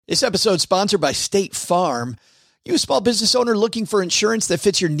This episode is sponsored by State Farm. You a small business owner looking for insurance that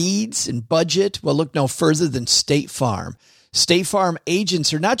fits your needs and budget? Well, look no further than State Farm. State Farm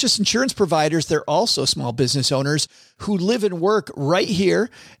agents are not just insurance providers, they're also small business owners who live and work right here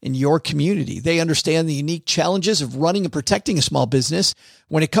in your community. They understand the unique challenges of running and protecting a small business.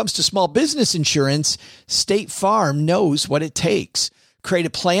 When it comes to small business insurance, State Farm knows what it takes. Create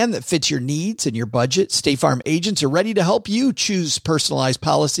a plan that fits your needs and your budget. State Farm agents are ready to help you choose personalized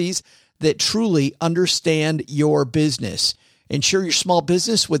policies that truly understand your business. Insure your small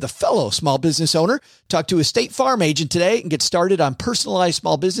business with a fellow small business owner. Talk to a State Farm agent today and get started on personalized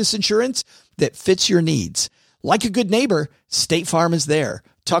small business insurance that fits your needs. Like a good neighbor, State Farm is there.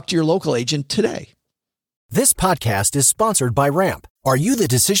 Talk to your local agent today. This podcast is sponsored by Ramp. Are you the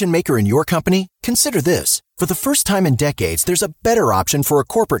decision maker in your company? Consider this. For the first time in decades, there's a better option for a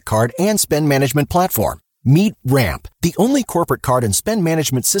corporate card and spend management platform. Meet Ramp, the only corporate card and spend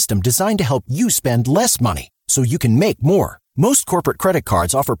management system designed to help you spend less money so you can make more. Most corporate credit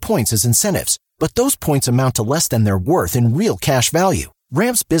cards offer points as incentives, but those points amount to less than their worth in real cash value.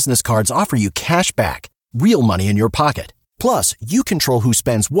 Ramp's business cards offer you cash back, real money in your pocket. Plus, you control who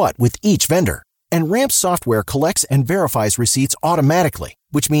spends what with each vendor. And Ramp software collects and verifies receipts automatically,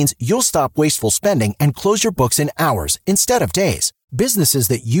 which means you'll stop wasteful spending and close your books in hours instead of days. Businesses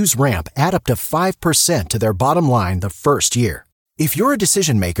that use Ramp add up to 5% to their bottom line the first year. If you're a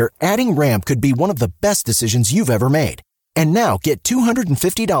decision maker, adding Ramp could be one of the best decisions you've ever made. And now get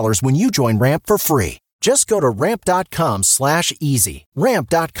 $250 when you join Ramp for free. Just go to ramp.com/easy.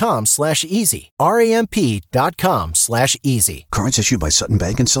 Ramp.com/easy. RAMP.com/easy. Cards issued by Sutton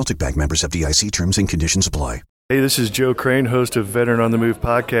Bank and Celtic Bank, members FDIC. Terms and conditions apply. Hey, this is Joe Crane, host of Veteran on the Move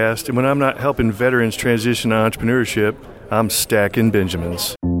podcast. And when I'm not helping veterans transition to entrepreneurship, I'm stacking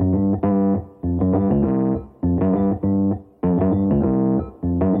Benjamins.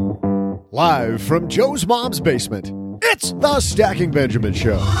 Live from Joe's mom's basement, it's the Stacking Benjamin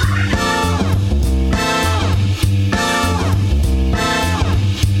Show.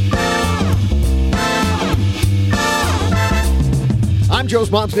 I'm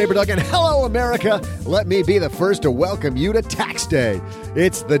Joe's mom's neighbor, Doug, and hello, America. Let me be the first to welcome you to Tax Day.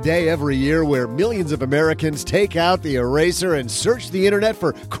 It's the day every year where millions of Americans take out the eraser and search the internet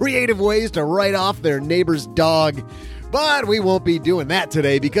for creative ways to write off their neighbor's dog. But we won't be doing that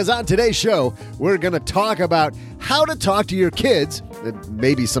today, because on today's show, we're going to talk about how to talk to your kids, and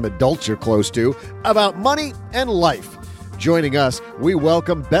maybe some adults you're close to, about money and life. Joining us, we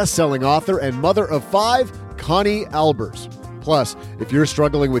welcome best-selling author and mother of 5, Connie Albers. Plus, if you're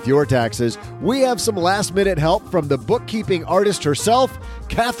struggling with your taxes, we have some last-minute help from the bookkeeping artist herself,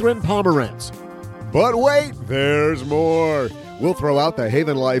 Catherine Pomerantz. But wait, there's more. We'll throw out the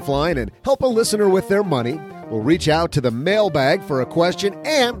Haven Lifeline and help a listener with their money. We'll reach out to the mailbag for a question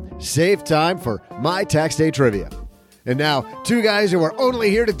and save time for My Tax Day Trivia. And now, two guys who are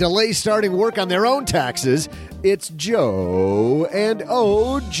only here to delay starting work on their own taxes. It's Joe and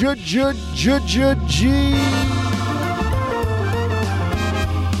O-J-J-J-J-G.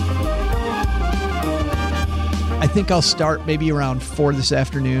 I think I'll start maybe around 4 this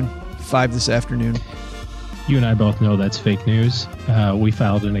afternoon, 5 this afternoon. You and I both know that's fake news. We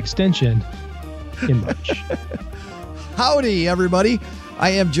filed an extension in March. Howdy, everybody. I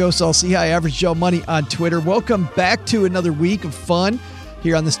am Joe Salciha, Average Joe Money on Twitter. Welcome back to another week of fun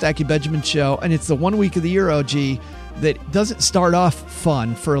here on the Stacking Benjamin Show. And it's the one week of the year, OG, that doesn't start off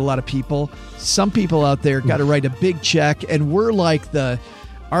fun for a lot of people. Some people out there got to write a big check, and we're like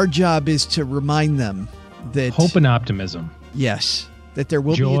our job is to remind them that hope and optimism. Yes, that there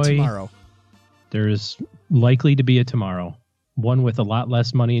will Joy, be a tomorrow. There is likely to be a tomorrow, one with a lot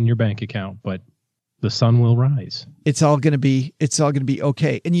less money in your bank account, but the sun will rise. It's all going to be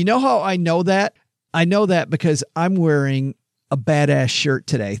okay. And you know how I know that? I know that because I'm wearing a badass shirt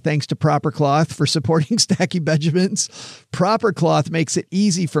today. Thanks to Proper Cloth for supporting Stacking Benjamins. Proper Cloth makes it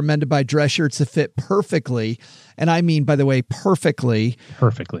easy for men to buy dress shirts that fit perfectly. And I mean, by the way, perfectly,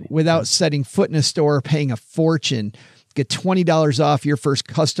 without setting foot in a store or paying a fortune. Get $20 off your first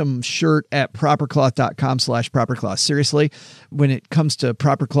custom shirt at propercloth.com/propercloth. Seriously, when it comes to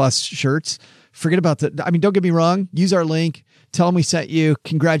Proper Cloth shirts, forget about don't get me wrong. Use our link. Tell them we sent you.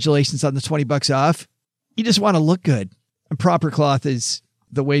 Congratulations on the $20 off. You just want to look good. And Proper Cloth is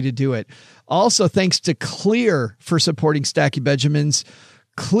the way to do it. Also, thanks to Clear for supporting Stacking Benjamins.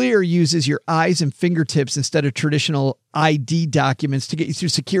 Clear uses your eyes and fingertips instead of traditional ID documents to get you through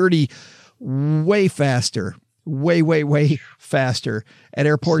security way faster. Way faster at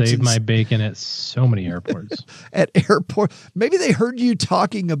airports. Save my bacon at so many airports. At airport. Maybe they heard you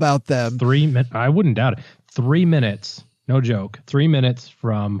talking about them. 3 minutes. I wouldn't doubt it. 3 minutes No joke. 3 minutes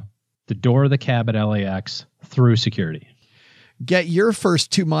from the door of the cab at LAX through security. Get your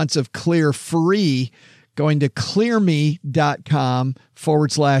first 2 months of Clear free going to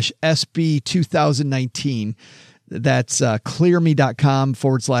clearme.com/SB2019. That's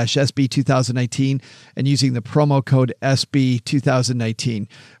clearme.com/SB2019 and using the promo code SB2019.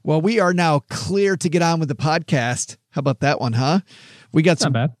 Well, we are now clear to get on with the podcast. How about that one, huh? We got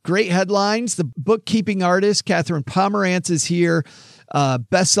some great headlines. The bookkeeping artist, Catherine Pomerantz, is here.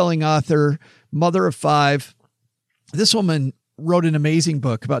 Best-selling author, mother of 5. This woman wrote an amazing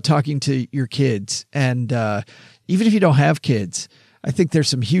book about talking to your kids. And even if you don't have kids, I think there's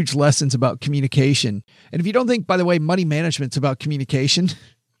some huge lessons about communication. And if you don't think, by the way, money management's about communication, I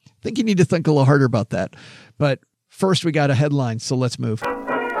think you need to think a little harder about that. But first, we got a headline, so let's move.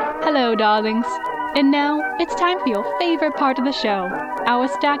 Hello, darlings. And now it's time for your favorite part of the show, our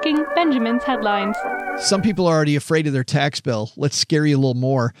Stacking Benjamin's headlines. Some people are already afraid of their tax bill. Let's scare you a little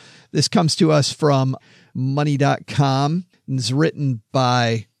more. This comes to us from money.com. And it's written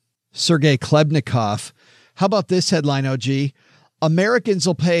by Sergei Klebnikov. How about this headline, OG? Americans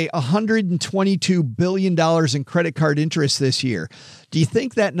will pay $122 billion in credit card interest this year. Do you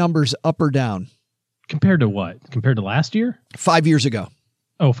think that number's up or down? Compared to what? Compared to last year? 5 years ago.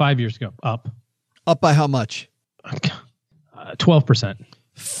 Oh, 5 years ago. Up. Up by how much? 12%.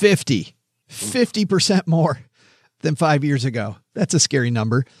 50% more than 5 years ago. That's a scary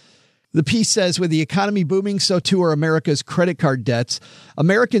number. The piece says, with the economy booming, so too are America's credit card debts.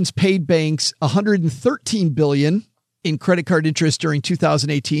 Americans paid banks $113 billion in credit card interest during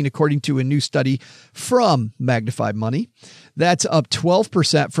 2018, according to a new study from Magnified Money. That's up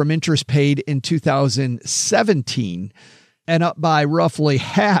 12% from interest paid in 2017 and up by roughly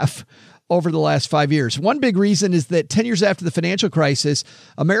half over the last 5 years. One big reason is that 10 years after the financial crisis,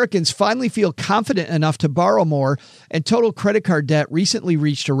 Americans finally feel confident enough to borrow more, and total credit card debt recently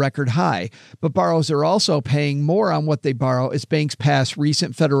reached a record high. But borrowers are also paying more on what they borrow as banks pass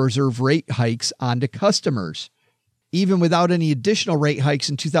recent Federal Reserve rate hikes on to customers. Even without any additional rate hikes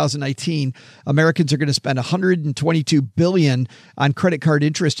in 2019, Americans are going to spend $122 billion on credit card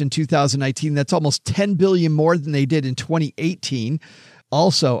interest in 2019. That's almost $10 billion more than they did in 2018.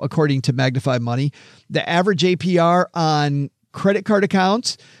 Also, according to Magnified Money, the average APR on credit card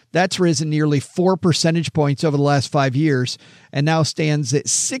accounts, that's risen nearly 4 percentage points over the last 5 years and now stands at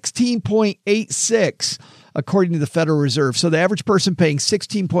 16.86, according to the Federal Reserve. So the average person paying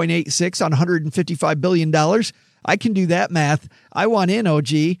 16.86 on $155 billion. I can do that math. I want in,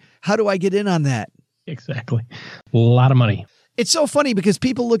 OG. How do I get in on that? Exactly. A lot of money. It's so funny because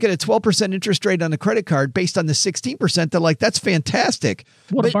people look at a 12% interest rate on a credit card based on the 16%. They're like, that's fantastic.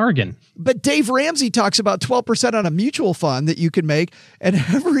 What a bargain. But Dave Ramsey talks about 12% on a mutual fund that you can make. And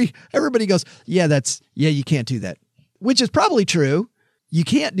everybody goes, yeah, you can't do that, which is probably true. You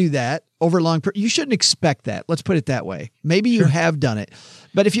can't do that over you shouldn't expect that. Let's put it that way. Maybe you have done it,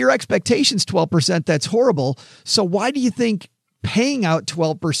 but if your expectation's 12%, that's horrible. So why do you think paying out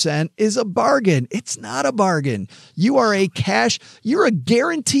 12% is a bargain? It's not a bargain. You're a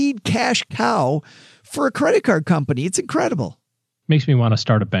guaranteed cash cow for a credit card company. It's incredible. Makes me want to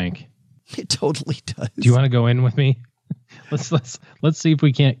start a bank. It totally does. Do you want to go in with me? Let's see if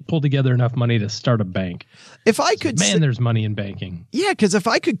we can't pull together enough money to start a bank. If I could, there's money in banking. Yeah, because if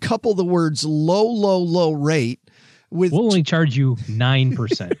I could couple the words low rate with, we'll only charge you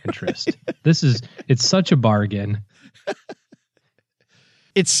 9% interest. It's such a bargain.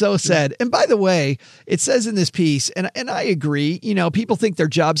 It's so sad. And by the way, it says in this piece, and I agree, people think their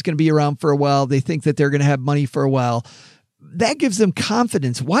job's going to be around for a while. They think that they're going to have money for a while. That gives them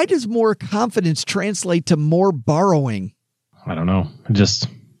confidence. Why does more confidence translate to more borrowing? I don't know.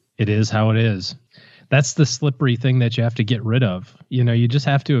 It is how it is. That's the slippery thing that you have to get rid of. You just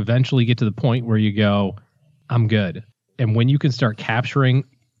have to eventually get to the point where you go, I'm good. And when you can start capturing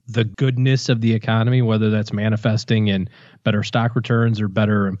the goodness of the economy, whether that's manifesting in better stock returns or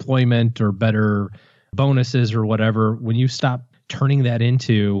better employment or better bonuses or whatever, when you stop turning that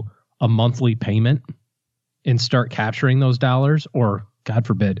into a monthly payment and start capturing those dollars, or God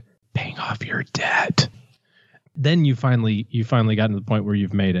forbid, paying off your debt, then you finally gotten to the point where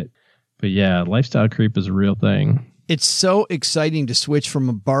you've made it. But yeah, lifestyle creep is a real thing. It's so exciting to switch from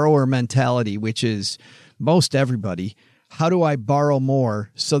a borrower mentality, which is most everybody. How do I borrow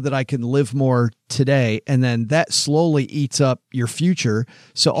more so that I can live more today? And then that slowly eats up your future.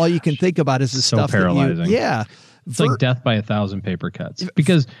 So all you can think about is the stuff paralyzing. It's like death by 1,000 paper cuts.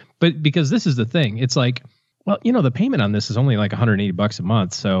 Because this is the thing. It's like, well, the payment on this is only like $180 a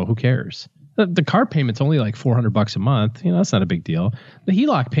month. So who cares? The car payment's only like $400 a month. That's not a big deal. The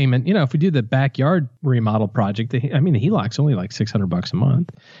HELOC payment, if we do the backyard remodel project, the HELOC's only like $600 a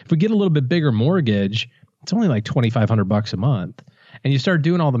month. If we get a little bit bigger mortgage, it's only like $2,500 a month. And you start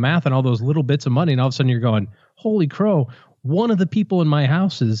doing all the math on all those little bits of money, and all of a sudden you're going, holy crow, one of the people in my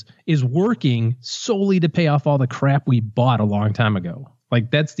house is working solely to pay off all the crap we bought a long time ago. Like,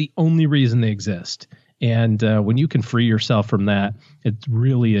 that's the only reason they exist. And when you can free yourself from that, it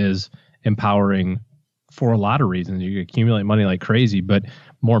really is empowering for a lot of reasons. You accumulate money like crazy, but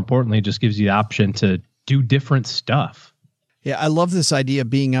more importantly, it just gives you the option to do different stuff. Yeah, I love this idea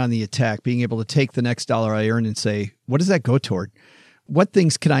of being on the attack, being able to take the next dollar I earn and say, what does that go toward? What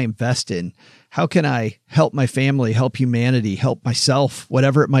things can I invest in? How can I help my family, help humanity, help myself,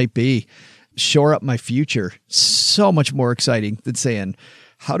 whatever it might be, shore up my future? So much more exciting than saying,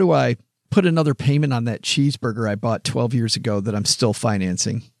 how do I put another payment on that cheeseburger I bought 12 years ago that I'm still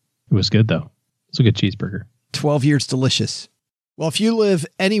financing? It was good, though. It's a good cheeseburger. 12 years delicious. Well, if you live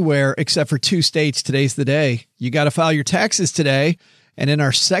anywhere except for 2 states, today's the day. You got to file your taxes today. And in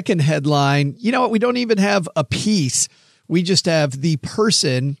our second headline, you know what? We don't even have a piece. We just have the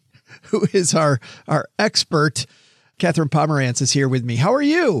person who is our expert. Catherine Pomerantz is here with me. How are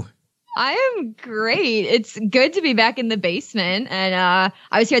you? I am great. It's good to be back in the basement. And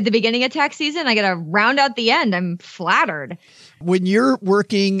I was here at the beginning of tax season. I got to round out the end. I'm flattered. When you're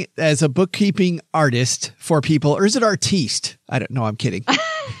working as a bookkeeping artist for people, or is it artiste? I don't know. I'm kidding.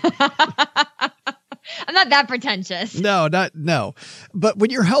 I'm not that pretentious. No. But when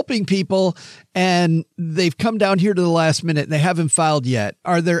you're helping people and they've come down here to the last minute and they haven't filed yet,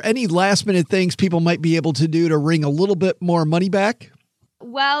 are there any last minute things people might be able to do to wring a little bit more money back?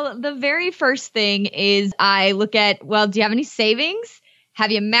 Well, the very first thing is I look at, well, do you have any savings?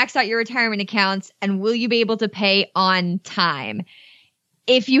 Have you maxed out your retirement accounts? And will you be able to pay on time?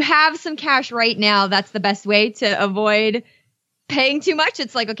 If you have some cash right now, that's the best way to avoid paying too much.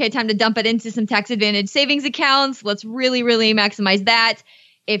 It's like, okay, time to dump it into some tax advantage savings accounts. Let's really, really maximize that.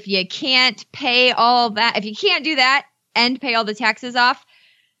 If you can't pay all that, if you can't do that and pay all the taxes off,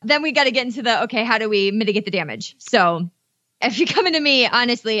 then we got to get into the, okay, how do we mitigate the damage? So if you come into me,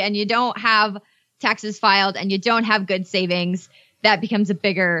 honestly, and you don't have taxes filed and you don't have good savings, that becomes a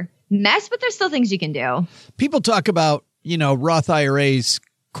bigger mess, but there's still things you can do. People talk about, Roth IRAs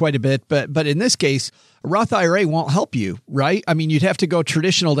quite a bit, but in this case, a Roth IRA won't help you, right? I mean, you'd have to go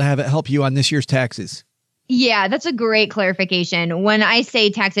traditional to have it help you on this year's taxes. Yeah, that's a great clarification. When I say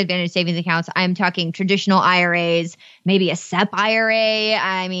tax advantage savings accounts, I'm talking traditional IRAs, maybe a SEP IRA.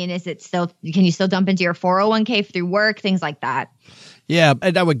 I mean, can you still dump into your 401k through work, things like that? Yeah,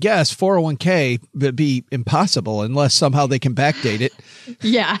 and I would guess 401k would be impossible unless somehow they can backdate it.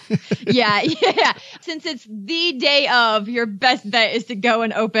 Yeah. Since it's the day of, your best bet is to go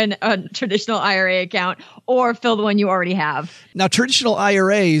and open a traditional IRA account or fill the one you already have. Now, traditional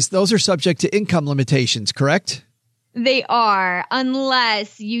IRAs, those are subject to income limitations, correct? They are,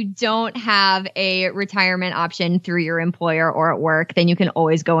 unless you don't have a retirement option through your employer or at work, then you can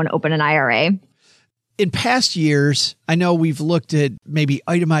always go and open an IRA. In past years, I know we've looked at maybe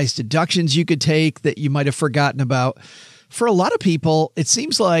itemized deductions you could take that you might have forgotten about. For a lot of people, it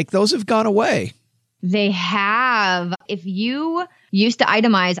seems like those have gone away. They have. If you used to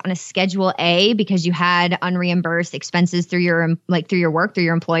itemize on a Schedule A because you had unreimbursed expenses through your work, through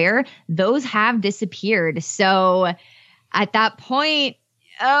your employer, those have disappeared. So at that point,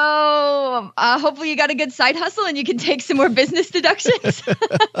 hopefully you got a good side hustle and you can take some more business deductions.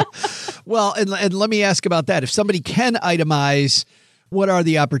 Well, and let me ask about that. If somebody can itemize, what are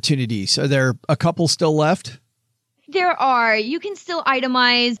the opportunities? Are there a couple still left? There are. You can still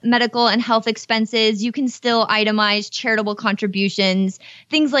itemize medical and health expenses. You can still itemize charitable contributions,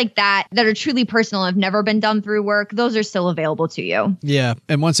 things like that are truly personal, have never been done through work. Those are still available to you. Yeah.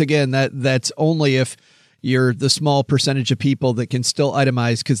 And once again, that's only if you're the small percentage of people that can still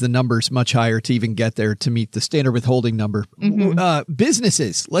itemize, because the number's much higher to even get there to meet the standard withholding number. Mm-hmm.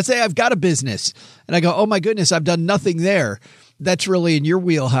 Businesses. Let's say I've got a business and I go, oh my goodness, I've done nothing there. That's really in your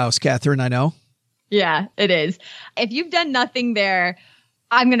wheelhouse, Catherine, I know. Yeah, it is. If you've done nothing there,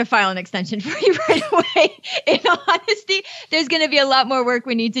 I'm going to file an extension for you right away. In all honesty, there's going to be a lot more work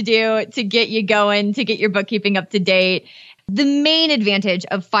we need to do to get you going, to get your bookkeeping up to date. The main advantage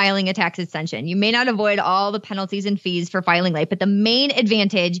of filing a tax extension, you may not avoid all the penalties and fees for filing late, but the main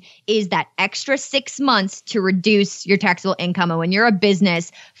advantage is that extra 6 months to reduce your taxable income. And when you're a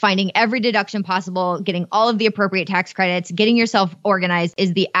business, finding every deduction possible, getting all of the appropriate tax credits, getting yourself organized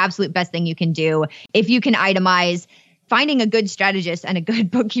is the absolute best thing you can do. If you can itemize, finding a good strategist and a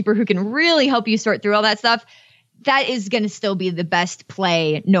good bookkeeper who can really help you sort through all that stuff, that is going to still be the best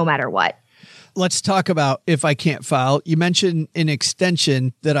play no matter what. Let's talk about if I can't file. You mentioned an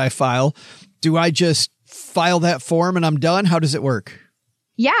extension that I file. Do I just file that form and I'm done? How does it work?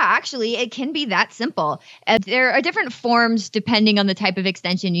 Yeah, actually, it can be that simple. There are different forms depending on the type of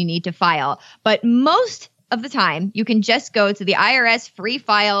extension you need to file. But most of the time, you can just go to the IRS free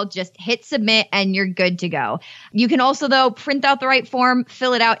file, just hit submit, and you're good to go. You can also, though, print out the right form,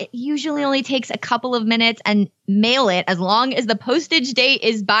 fill it out. It usually only takes a couple of minutes, and mail it. As long as the postage date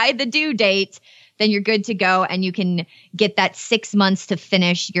is by the due date, then you're good to go, and you can get that 6 months to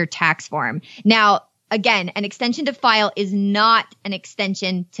finish your tax form. Now, again, an extension to file is not an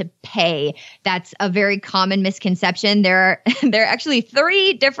extension to pay. That's a very common misconception. There are actually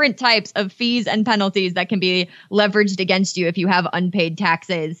 3 different types of fees and penalties that can be leveraged against you if you have unpaid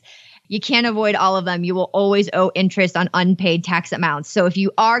taxes. You can't avoid all of them. You will always owe interest on unpaid tax amounts. So if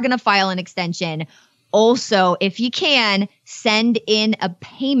you are going to file an extension, also, if you can, send in a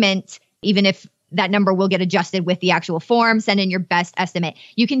payment, even if that number will get adjusted with the actual form. Send in your best estimate.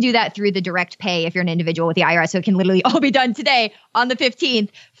 You can do that through the direct pay if you're an individual with the IRS. So it can literally all be done today on the 15th.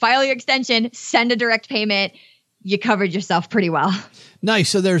 File your extension, send a direct payment. You covered yourself pretty well. Nice.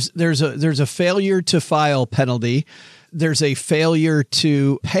 So there's a failure to file penalty. There's a failure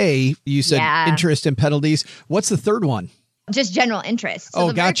to pay. You said interest and penalties. What's the third one? Just general interest. So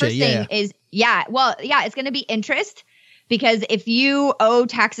the gotcha. very first thing is, it's going to be interest. Because if you owe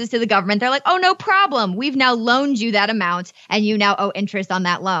taxes to the government, they're like, oh, no problem. We've now loaned you that amount and you now owe interest on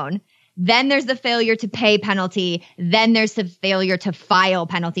that loan. Then there's the failure to pay penalty. Then there's the failure to file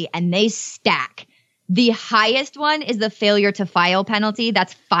penalty, and they stack. The highest one is the failure to file penalty.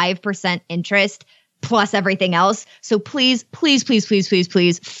 That's 5% interest plus everything else. So please, please, please, please, please,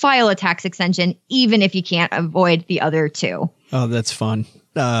 please file a tax extension, even if you can't avoid the other 2. Oh, that's fun.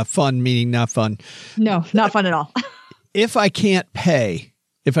 Fun meaning not fun. No, not fun at all. If I can't pay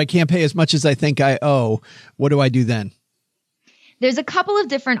as much as I think I owe, what do I do then? There's a couple of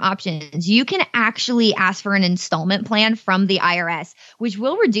different options. You can actually ask for an installment plan from the IRS, which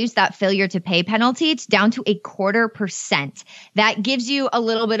will reduce that failure to pay penalty down to 0.25%. That gives you a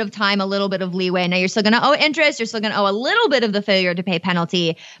little bit of time, a little bit of leeway. Now, you're still going to owe interest. You're still going to owe a little bit of the failure to pay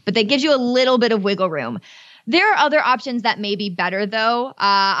penalty, but that gives you a little bit of wiggle room. There are other options that may be better, though.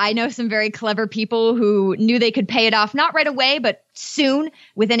 I know some very clever people who knew they could pay it off, not right away, but soon,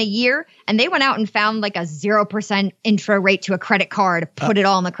 within a year. And they went out and found like a 0% intro rate to a credit card, put it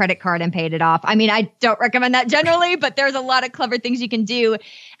all on the credit card and paid it off. I mean, I don't recommend that generally, but there's a lot of clever things you can do.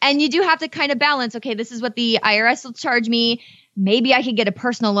 And you do have to kind of balance, okay, this is what the IRS will charge me. Maybe I could get a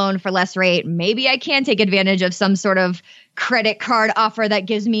personal loan for less rate. Maybe I can take advantage of some sort of credit card offer that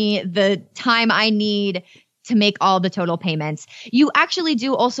gives me the time I need to make all the total payments. You actually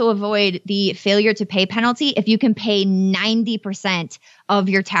do also avoid the failure to pay penalty if you can pay 90% of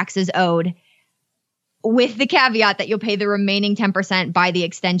your taxes owed, with the caveat that you'll pay the remaining 10% by the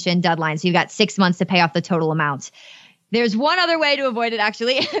extension deadline. So you've got 6 months to pay off the total amount. There's one other way to avoid it,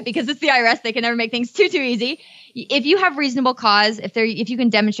 actually, because it's the IRS. They can never make things too easy. If you have reasonable cause, if you can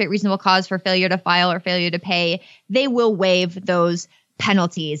demonstrate reasonable cause for failure to file or failure to pay, they will waive those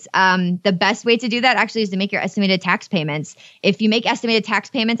penalties. The best way to do that actually is to make your estimated tax payments. If you make estimated tax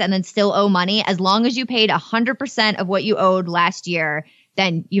payments and then still owe money, as long as you paid 100% of what you owed last year,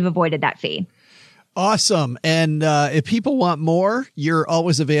 then you've avoided that fee. Awesome. And if people want more, you're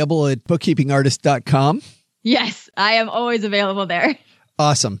always available at bookkeepingartist.com. Yes, I am always available there.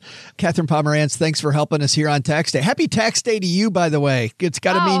 Awesome. Catherine Pomerantz, thanks for helping us here on Tax Day. Happy Tax Day to you, by the way. It's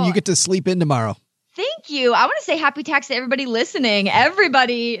got to mean you get to sleep in tomorrow. Thank you. I want to say happy tax to everybody listening.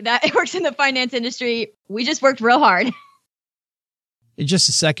 Everybody that works in the finance industry. We just worked real hard. In just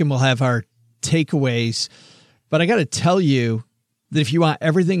a second, we'll have our takeaways. But I got to tell you that if you want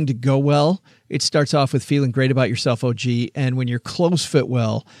everything to go well, it starts off with feeling great about yourself, OG. And when your clothes fit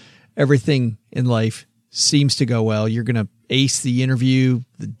well, everything in life seems to go well. You're going to ace the interview,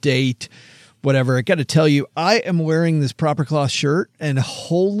 the date, whatever. I got to tell you, I am wearing this Proper Cloth shirt, and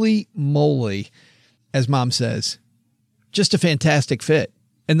holy moly, as Mom says, just a fantastic fit.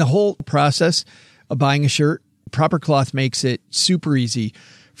 And the whole process of buying a shirt, Proper Cloth makes it super easy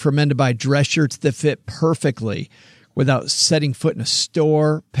for men to buy dress shirts that fit perfectly without setting foot in a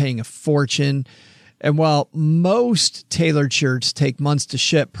store, paying a fortune. And while most tailored shirts take months to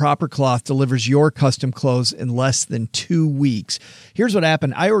ship, Proper Cloth delivers your custom clothes in less than 2 weeks. Here's what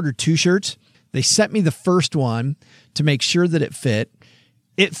happened. I ordered 2 shirts. They sent me the first one to make sure that it fit.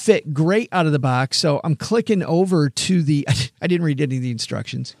 It fit great out of the box. So I'm clicking over to I didn't read any of the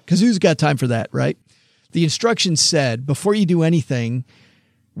instructions because who's got time for that, right? The instructions said, before you do anything,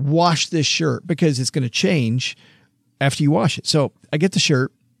 wash this shirt because it's going to change after you wash it. So I get the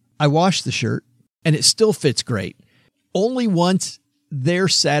shirt. I wash the shirt. and it still fits great. Only once they're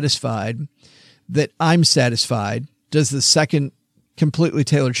satisfied that I'm satisfied does the second completely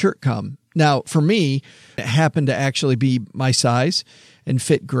tailored shirt come. Now, for me, it happened to actually be my size and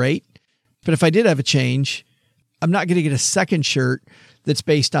fit great. But if I did have a change, I'm not going to get a second shirt that's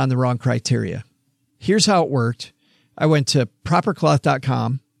based on the wrong criteria. Here's how it worked. I went to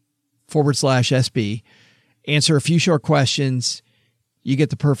propercloth.com/SB, answer a few short questions. You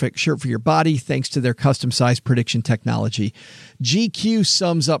get the perfect shirt for your body thanks to their custom size prediction technology. GQ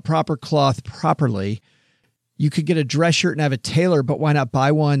sums up Proper Cloth properly. You could get a dress shirt and have it tailored, but why not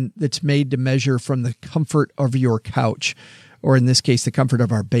buy one that's made to measure from the comfort of your couch, or in this case, the comfort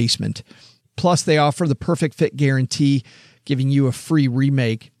of our basement. Plus, they offer the perfect fit guarantee, giving you a free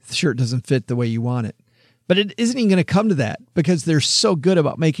remake if the shirt doesn't fit the way you want it. But it isn't even going to come to that because they're so good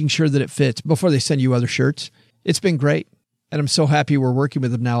about making sure that it fits before they send you other shirts. It's been great. And I'm so happy we're working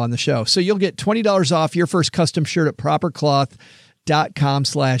with them now on the show. So you'll get $20 off your first custom shirt at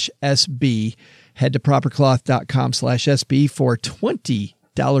propercloth.com/SB. Head to propercloth.com/SB for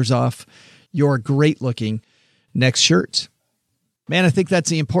 $20 off your great looking next shirts. Man, I think that's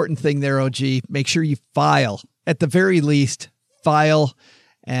the important thing there, OG. Make sure you file. At the very least, file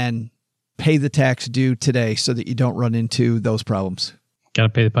and pay the tax due today so that you don't run into those problems. Got to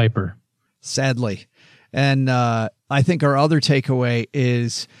pay the piper. Sadly. And I think our other takeaway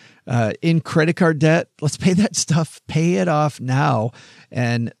is in credit card debt, let's pay that stuff, pay it off now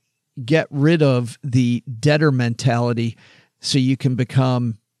and get rid of the debtor mentality so you can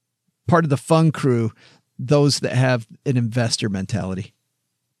become part of the fun crew, those that have an investor mentality.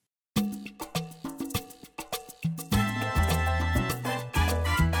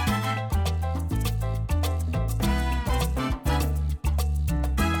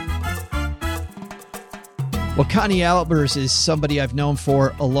 Well, Connie Albers is somebody I've known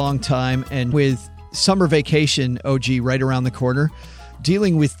for a long time, and with summer vacation, OG, right around the corner,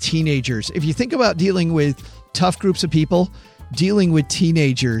 dealing with teenagers. If you think about dealing with tough groups of people, dealing with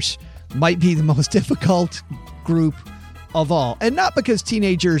teenagers might be the most difficult group of all. And not because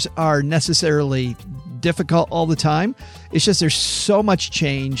teenagers are necessarily difficult all the time. It's just there's so much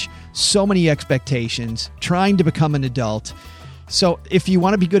change, so many expectations, trying to become an adult. So if you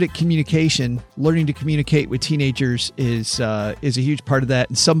want to be good at communication, learning to communicate with teenagers is a huge part of that.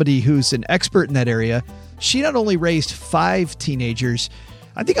 And somebody who's an expert in that area, she not only raised 5 teenagers,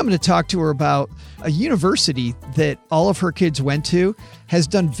 I think I'm going to talk to her about a university that all of her kids went to has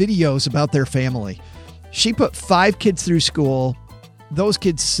done videos about their family. She put 5 kids through school. Those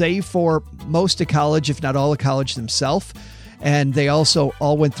kids saved for most of college, if not all of college themselves. And they also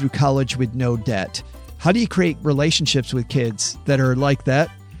all went through college with no debt. How do you create relationships with kids that are like that?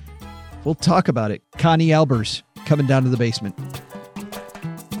 We'll talk about it. Connie Albers coming down to the basement.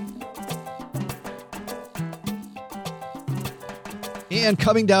 And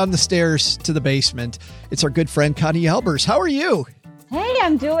coming down the stairs to the basement, it's our good friend, Connie Albers. How are you? Hey,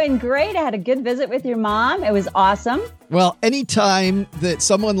 I'm doing great. I had a good visit with your mom. It was awesome. Well, anytime that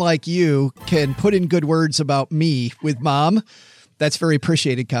someone like you can put in good words about me with Mom, that's very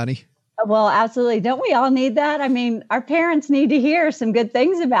appreciated, Connie. Well, absolutely. Don't we all need that? I mean, our parents need to hear some good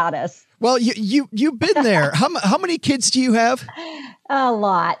things about us. Well, you've been there. How many kids do you have? A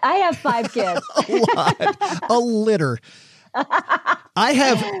lot. I have 5 kids. A lot. A litter. I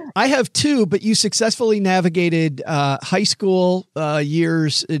have 2, but you successfully navigated high school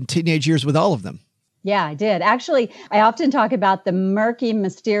years and teenage years with all of them. Yeah, I did. Actually, I often talk about the murky,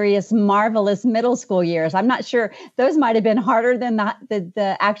 mysterious, marvelous middle school years. I'm not sure. Those might have been harder than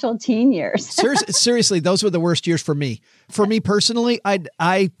the actual teen years. Seriously, those were the worst years for me. For me personally,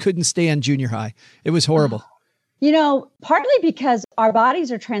 I couldn't stand junior high. It was horrible. You know, partly because our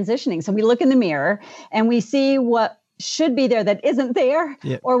bodies are transitioning. So we look in the mirror and we see what should be there that isn't there,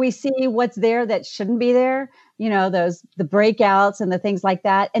 yeah. Or we see what's there that shouldn't be there. You know, the breakouts and the things like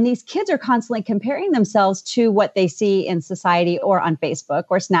that. And these kids are constantly comparing themselves to what they see in society or on Facebook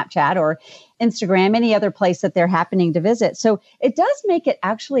or Snapchat or Instagram, any other place that they're happening to visit. So it does make it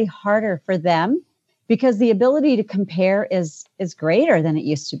actually harder for them because the ability to compare is greater than it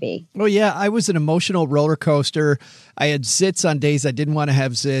used to be. Well, yeah, I was an emotional roller coaster. I had zits on days I didn't want to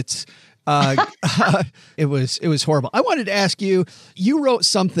have zits. It was horrible. I wanted to ask you wrote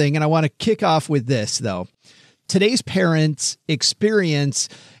something, and I want to kick off with this, though. Today's parents experience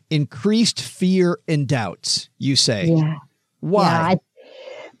increased fear and doubts, you say. Yeah. Why? Yeah, I'm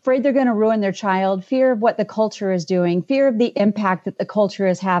afraid they're going to ruin their child, fear of what the culture is doing, fear of the impact that the culture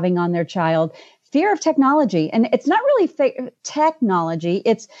is having on their child, fear of technology. And it's not really technology.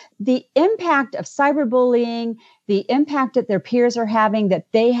 It's the impact of cyberbullying, the impact that their peers are having that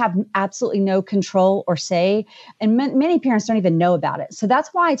they have absolutely no control or say. And many parents don't even know about it. So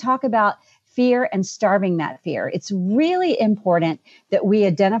that's why I talk about fear and starving that fear. It's really important that we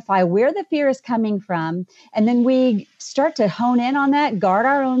identify where the fear is coming from, and then we start to hone in on that, guard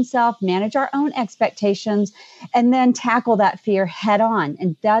our own self, manage our own expectations, and then tackle that fear head on.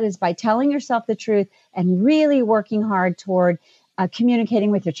 And that is by telling yourself the truth and really working hard toward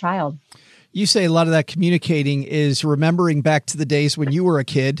communicating with your child. You say a lot of that communicating is remembering back to the days when you were a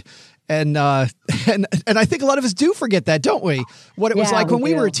kid. And I think a lot of us do forget that, don't we? What it was like when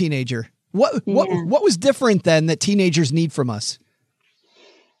we were a teenager. What was different then that teenagers need from us?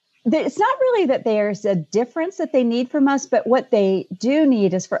 It's not really that there's a difference that they need from us, but what they do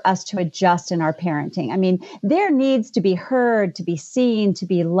need is for us to adjust in our parenting. I mean, there needs to be heard, to be seen, to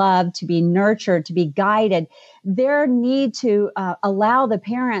be loved, to be nurtured, to be guided. There need to allow the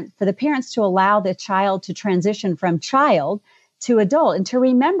parents to allow the child to transition from child to adult, and to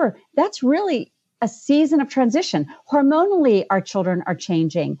remember that's really a season of transition. Hormonally, our children are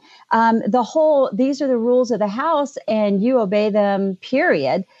changing. These are the rules of the house and you obey them,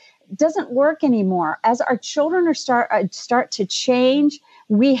 period, doesn't work anymore. As our children start to change,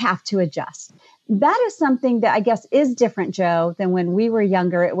 we have to adjust. That is something that I guess is different, Joe, than when we were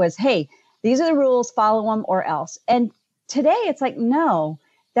younger. It was, hey, these are the rules, follow them or else. And today it's like, no,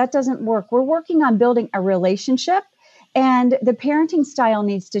 that doesn't work. We're working on building a relationship, and the parenting style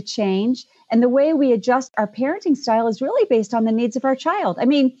needs to change. And the way we adjust our parenting style is really based on the needs of our child. I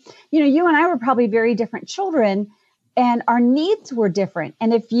mean, you and I were probably very different children, and our needs were different.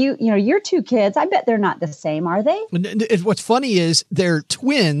 And if your two kids, I bet they're not the same, are they? What's funny is they're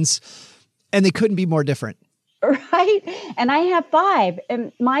twins, and they couldn't be more different. Right. And I have 5,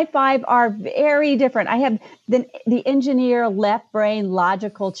 and my 5 are very different. I have the engineer, left brain,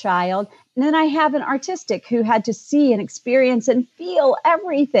 logical child. And then I have an artistic who had to see and experience and feel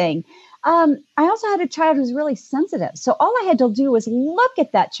everything. I also had a child who's really sensitive. So all I had to do was look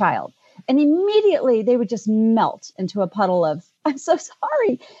at that child, and immediately they would just melt into a puddle of, I'm so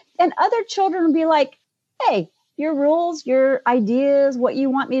sorry. And other children would be like, hey, your rules, your ideas, what you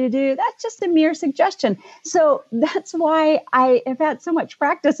want me to do, that's just a mere suggestion. So that's why I have had so much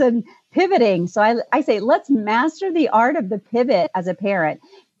practice in pivoting. So I say, let's master the art of the pivot as a parent.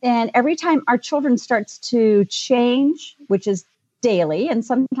 And every time our children starts to change, which is daily, and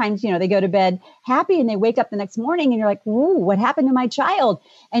sometimes, they go to bed happy and they wake up the next morning and you're like, "Ooh, what happened to my child?"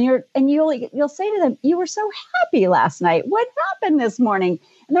 And you'll say to them, "You were so happy last night. What happened this morning?"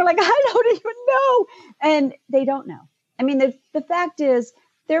 And they're like, "I don't even know." And they don't know. I mean, the fact is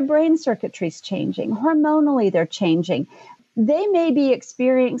their brain circuitry's changing. Hormonally, they're changing. They may be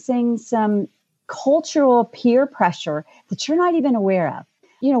experiencing some cultural peer pressure that you're not even aware of.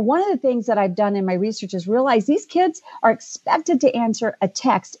 One of the things that I've done in my research is realize these kids are expected to answer a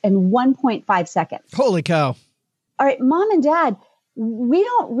text in 1.5 seconds. Holy cow. All right, mom and dad, we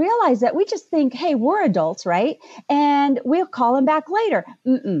don't realize that. We just think, hey, we're adults, right? And we'll call them back later.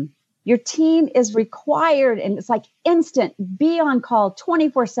 Your teen is required, and it's like instant, be on call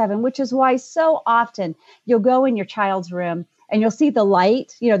 24/7, which is why so often you'll go in your child's room and you'll see the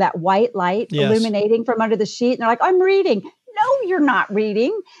light, that white light illuminating from under the sheet. And they're like, "I'm reading." No, you're not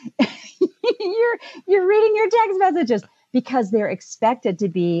reading. You're reading your text messages because they're expected to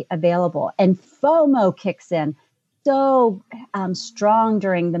be available. And FOMO kicks in so strong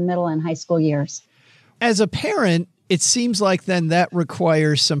during the middle and high school years. As a parent, it seems like then that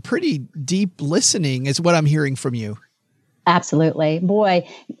requires some pretty deep listening is what I'm hearing from you. Absolutely. Boy,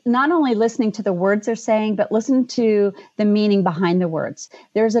 not only listening to the words they're saying, but listen to the meaning behind the words.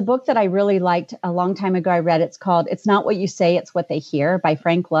 There's a book that I really liked a long time ago. I read it's called It's Not What You Say, It's What They Hear by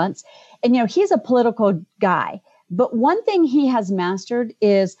Frank Luntz. And, he's a political guy. But one thing he has mastered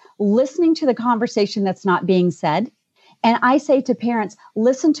is listening to the conversation that's not being said. And I say to parents,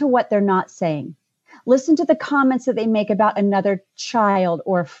 listen to what they're not saying. Listen to the comments that they make about another child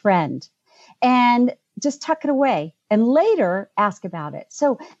or friend. And just tuck it away and later ask about it.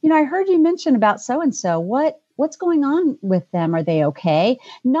 So, I heard you mention about so-and-so. What's going on with them? Are they okay?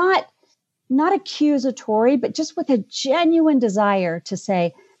 Not accusatory, but just with a genuine desire to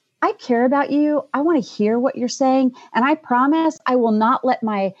say, I care about you. I want to hear what you're saying. And I promise I will not let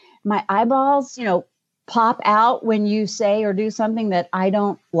my eyeballs, pop out when you say or do something that I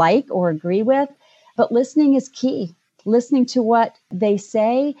don't like or agree with. But listening is key. Listening to what they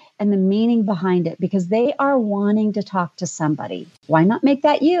say and the meaning behind it, because they are wanting to talk to somebody. Why not make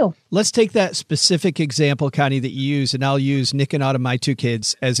that you? Let's take that specific example, Connie, that you use, and I'll use Nick and Autumn, my 2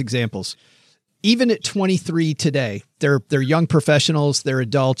 kids, as examples. even at 23 today, they're young professionals, they're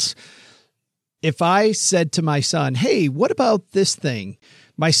adults. If I said to my son, hey, what about this thing?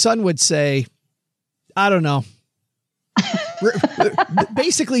 My son would say, I don't know.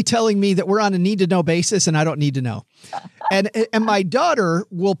 Basically telling me that we're on a need to know basis and I don't need to know. And my daughter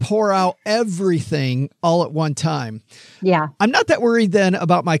will pour out everything all at one time. Yeah. I'm not that worried then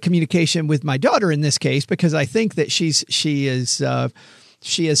about my communication with my daughter in this case, because I think that she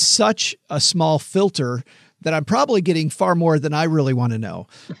is such a small filter that I'm probably getting far more than I really want to know.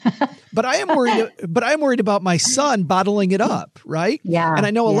 But I am worried about my son bottling it up, right? Yeah. And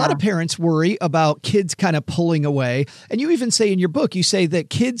I know a lot of parents worry about kids kind of pulling away. And you even say in your book, you say that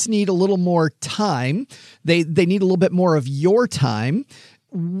kids need a little more time. They need a little bit more of your time.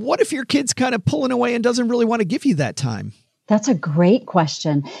 What if your kid's kind of pulling away and doesn't really want to give you that time? That's a great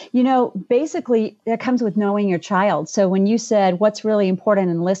question. Basically, that comes with knowing your child. So when you said what's really important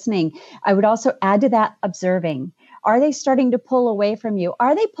in listening, I would also add to that observing. Are they starting to pull away from you?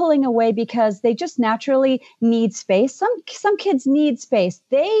 Are they pulling away because they just naturally need space? Some kids need space.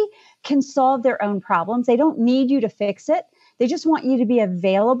 They can solve their own problems. They don't need you to fix it. They just want you to be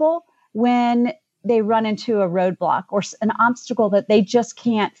available when they run into a roadblock or an obstacle that they just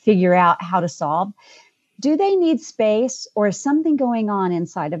can't figure out how to solve. Do they need space, or is something going on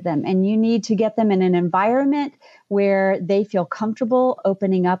inside of them? And you need to get them in an environment where they feel comfortable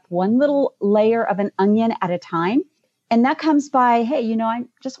opening up one little layer of an onion at a time. And that comes by, hey, I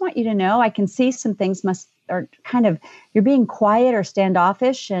just want you to know I can see some things you're being quiet or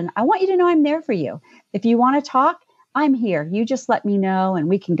standoffish. And I want you to know I'm there for you. If you want to talk, I'm here. You just let me know and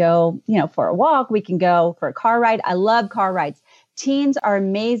we can go, for a walk. We can go for a car ride. I love car rides. Teens are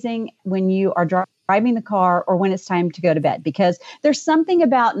amazing when you are driving the car or when it's time to go to bed, because there's something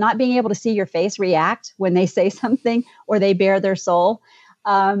about not being able to see your face react when they say something or they bare their soul.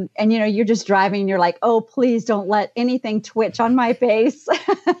 And you're just driving and you're like, oh, please don't let anything twitch on my face.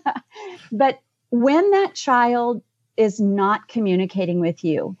 But when that child is not communicating with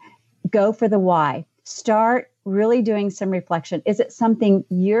you, go for the why. Start really doing some reflection. Is it something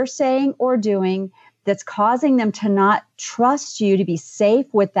you're saying or doing that's causing them to not trust you to be safe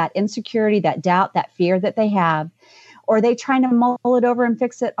with that insecurity, that doubt, that fear that they have? Or are they trying to mull it over and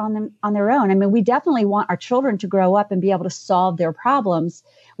fix it on their own? I mean, we definitely want our children to grow up and be able to solve their problems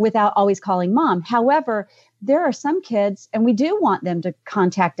without always calling mom. However, there are some kids, and we do want them to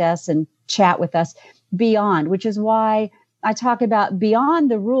contact us and chat with us beyond, which is why I talk about beyond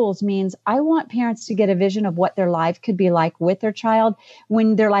the rules means I want parents to get a vision of what their life could be like with their child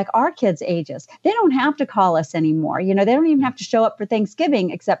when they're like our kids' ages. They don't have to call us anymore. They don't even have to show up for Thanksgiving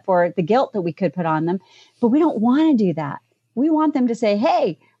except for the guilt that we could put on them. But we don't want to do that. We want them to say,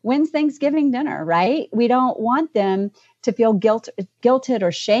 hey, when's Thanksgiving dinner, right? We don't want them to feel guilted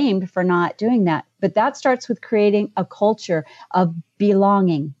or shamed for not doing that. But that starts with creating a culture of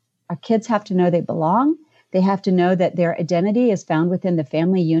belonging. Our kids have to know they belong. They have to know that their identity is found within the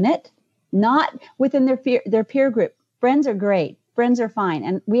family unit, not within their peer group. Friends are great. Friends are fine.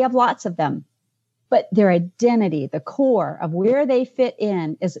 And we have lots of them. But their identity, the core of where they fit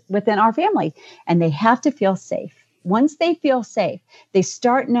in, is within our family. And they have to feel safe. Once they feel safe, they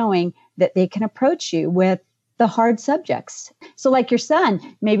start knowing that they can approach you with the hard subjects. So like your son,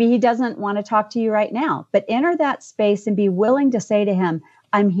 maybe he doesn't want to talk to you right now, but enter that space and be willing to say to him,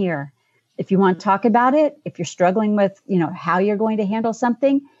 I'm here. If you want to talk about it, if you're struggling with, how you're going to handle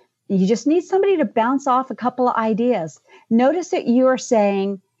something, you just need somebody to bounce off a couple of ideas. Notice that you are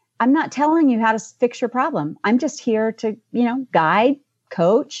saying, I'm not telling you how to fix your problem. I'm just here to, guide,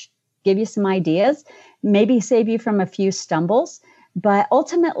 coach, give you some ideas, maybe save you from a few stumbles. But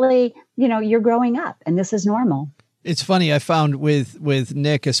ultimately, you're growing up and this is normal. It's funny. I found with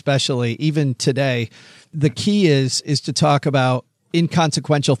Nick, especially even today, the key is to talk about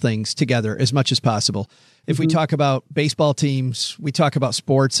inconsequential things together as much as possible. If we talk about baseball teams, we talk about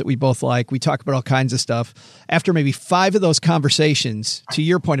sports that we both like, we talk about all kinds of stuff. After maybe 5 of those conversations, to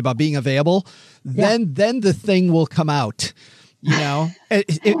your point about being available, then the thing will come out.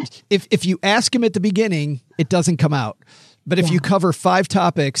 If you ask him at the beginning, it doesn't come out. But if you cover 5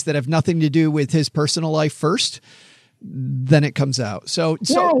 topics that have nothing to do with his personal life first, then it comes out. So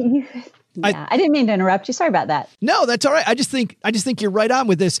I didn't mean to interrupt you. Sorry about that. No, that's all right. I just think you're right on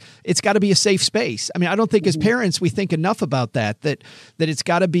with this. It's got to be a safe space. I mean, I don't think as parents we think enough about that it's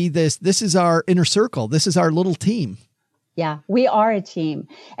got to be this is our inner circle. This is our little team. Yeah, we are a team.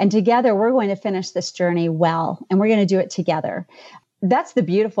 And together we're going to finish this journey well, and we're going to do it together. That's the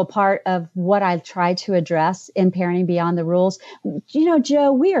beautiful part of what I try to address in Parenting Beyond the Rules.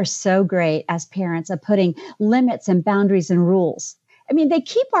 Joe, we are so great as parents at putting limits and boundaries and rules. I mean, they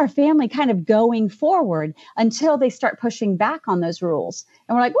keep our family kind of going forward until they start pushing back on those rules.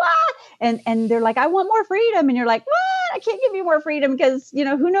 And we're like, what? And they're like, I want more freedom. And you're like, what? I can't give you more freedom because,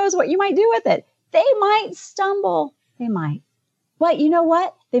 who knows what you might do with it. They might stumble. They might. But you know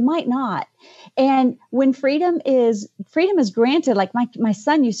what? They might not. And when freedom is granted, like my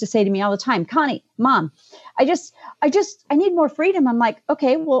son used to say to me all the time, Connie, Mom, I need more freedom. I'm like,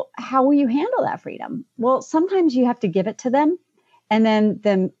 okay, well, how will you handle that freedom? Well, sometimes you have to give it to them and then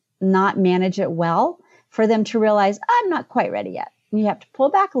them not manage it well for them to realize I'm not quite ready yet. And you have to pull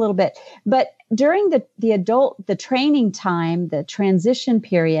back a little bit. But during the training time, the transition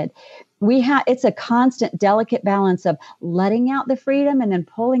period, it's a constant delicate balance of letting out the freedom and then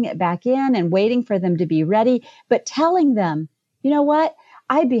pulling it back in and waiting for them to be ready, but telling them, you know what,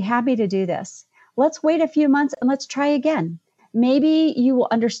 I'd be happy to do this. Let's wait a few months and let's try again. Maybe you will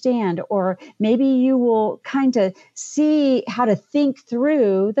understand, or maybe you will kind of see how to think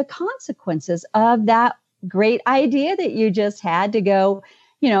through the consequences of that great idea that you just had to go,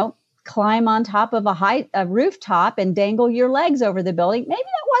 climb on top of a rooftop and dangle your legs over the building. Maybe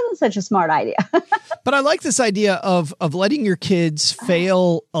that wasn't such a smart idea. But I like this idea of letting your kids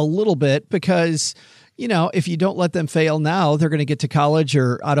fail a little bit because, if you don't let them fail now, they're going to get to college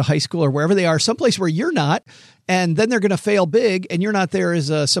or out of high school or wherever they are, someplace where you're not, and then they're going to fail big and you're not there as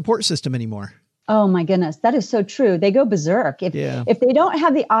a support system anymore. Oh my goodness, that is so true. They go berserk. If they don't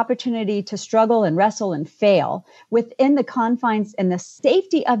have the opportunity to struggle and wrestle and fail within the confines and the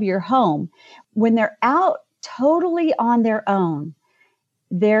safety of your home, when they're out totally on their own,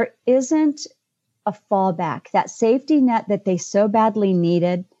 there isn't a fallback. That safety net that they so badly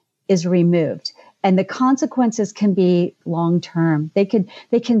needed is removed. And the consequences can be long-term. They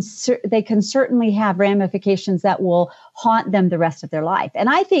can certainly have ramifications that will haunt them the rest of their life. And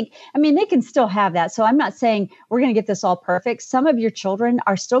they can still have that. So I'm not saying we're going to get this all perfect. Some of your children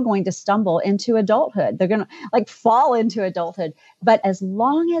are still going to stumble into adulthood. They're going to fall into adulthood. But as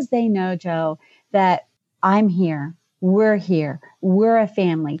long as they know, Joe, that I'm here, we're a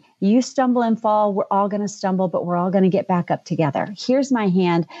family. You stumble and fall, we're all going to stumble, but we're all going to get back up together. Here's my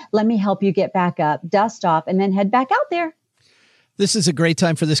hand. Let me help you get back up, dust off, and then head back out there. This is a great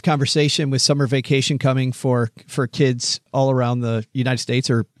time for this conversation with summer vacation coming for kids all around the United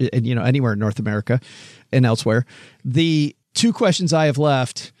States or, anywhere in North America and elsewhere. The two questions I have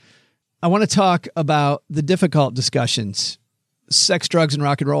left, I want to talk about the difficult discussions. Sex, drugs, and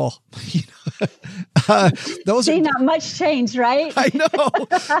rock and roll. Not much change, right? I know,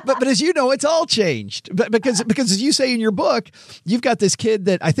 but as you know, it's all changed. But because as you say in your book, you've got this kid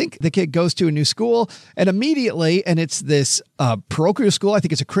that I think the kid goes to a new school, and immediately, and it's this parochial school. I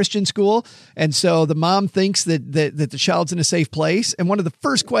think it's a Christian school, and so the mom thinks that the child's in a safe place. And one of the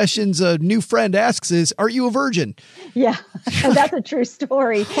first questions a new friend asks is, "Are you a virgin?" Yeah, and that's a true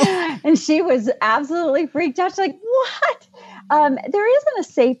story. And she was absolutely freaked out. She's like, "What?" There isn't a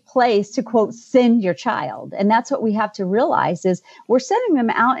safe place to, quote, send your child. And that's what we have to realize is we're sending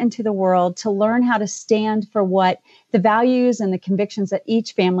them out into the world to learn how to stand for what the values and the convictions that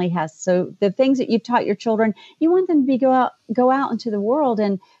each family has. So the things that you've taught your children, you want them to go out into the world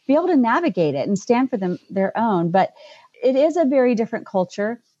and be able to navigate it and stand for their own. But it is a very different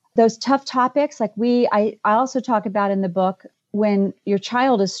culture. Those tough topics, like I also talk about in the book, when your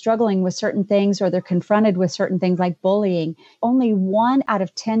child is struggling with certain things or they're confronted with certain things like bullying, only 1 out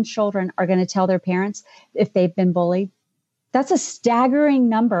of 10 children are going to tell their parents if they've been bullied. That's a staggering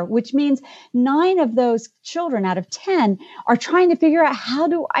number, which means 9 of those children out of 10 are trying to figure out, how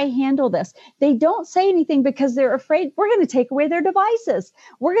do I handle this? They don't say anything because they're afraid we're going to take away their devices.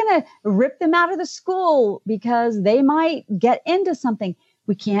 We're going to rip them out of the school because they might get into something.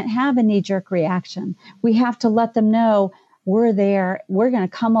 We can't have a knee-jerk reaction. We have to let them know, we're there. We're going to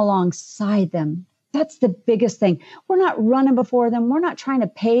come alongside them. That's the biggest thing. We're not running before them. We're not trying to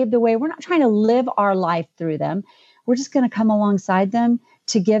pave the way. We're not trying to live our life through them. We're just going to come alongside them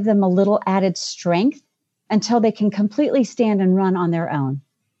to give them a little added strength until they can completely stand and run on their own.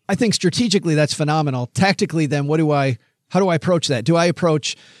 I think strategically that's phenomenal. Tactically, then, how do I approach that? Do I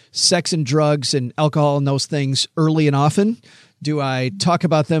approach sex and drugs and alcohol and those things early and often? Do I talk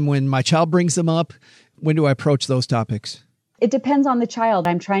about them when my child brings them up? When do I approach those topics? It depends on the child.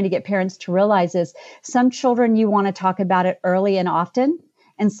 I'm trying to get parents to realize is some children you want to talk about it early and often,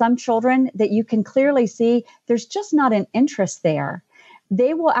 and some children that you can clearly see there's just not an interest there.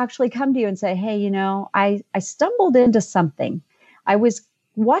 They will actually come to you and say, hey, I stumbled into something. I was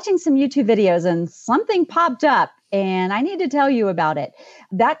watching some YouTube videos and something popped up and I need to tell you about it.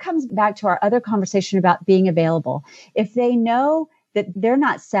 That comes back to our other conversation about being available. If they know that they're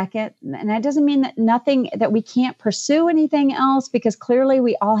not second. And that doesn't mean that we can't pursue anything else, because clearly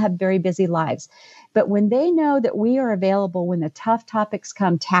we all have very busy lives. But when they know that we are available when the tough topics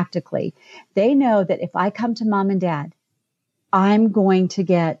come tactically, they know that if I come to mom and dad, I'm going to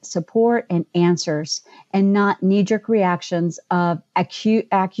get support and answers, and not knee-jerk reactions of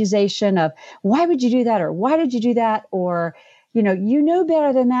accusation of, why would you do that? Or why did you do that? Or, you know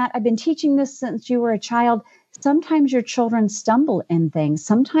better than that. I've been teaching this since you were a child. Sometimes your children stumble in things.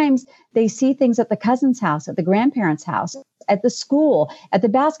 Sometimes they see things at the cousin's house, at the grandparent's house, at the school, at the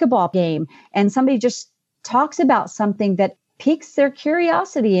basketball game, and somebody just talks about something that piques their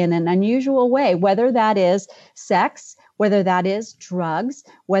curiosity in an unusual way, whether that is sex, whether that is drugs,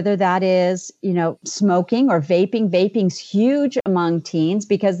 whether that is, smoking or vaping. Vaping's huge among teens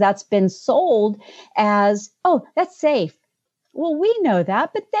because that's been sold as, oh, that's safe. Well, we know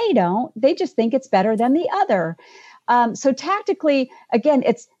that, but they don't. They just think it's better than the other. So tactically, again,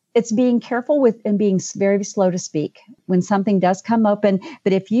 it's being careful with and being very slow to speak when something does come open.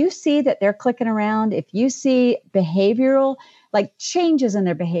 But if you see that they're clicking around, if you see behavioral, like changes in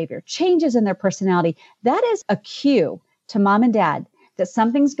their behavior, changes in their personality, that is a cue to mom and dad that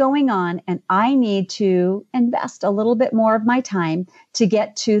something's going on, and I need to invest a little bit more of my time to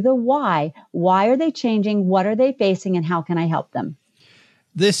get to the why. Why are they changing? What are they facing? And how can I help them?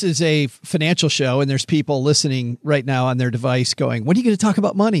 This is a financial show, and there's people listening right now on their device going, when are you going to talk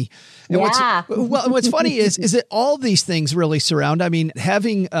about money? And yeah. What's funny is that all these things really surround. I mean,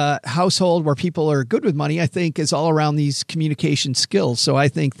 having a household where people are good with money, I think, is all around these communication skills. So I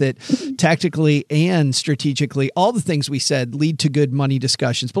think that tactically and strategically, all the things we said lead to good money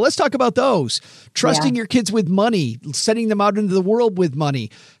discussions. But let's talk about those. Trusting your kids with money, sending them out into the world with money.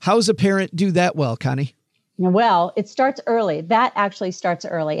 How does a parent do that well, Connie? Well, it starts early. That actually starts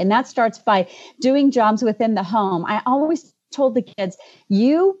early. And that starts by doing jobs within the home. I always told the kids,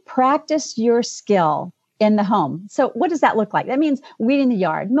 you practice your skill in the home. So what does that look like? That means weeding the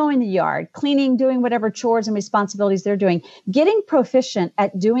yard, mowing the yard, cleaning, doing whatever chores and responsibilities they're doing, getting proficient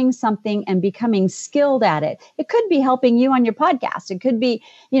at doing something and becoming skilled at it. It could be helping you on your podcast. It could be,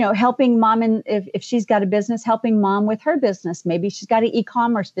 helping mom, and if she's got a business, helping mom with her business. Maybe she's got an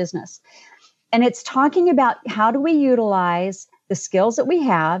e-commerce business. And it's talking about how do we utilize the skills that we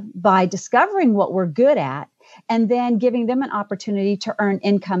have by discovering what we're good at and then giving them an opportunity to earn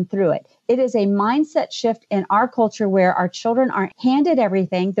income through it. It is a mindset shift in our culture where our children aren't handed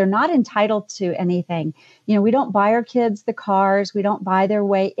everything. They're not entitled to anything. We don't buy our kids the cars. We don't buy their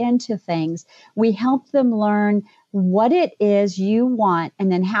way into things. We help them learn what it is you want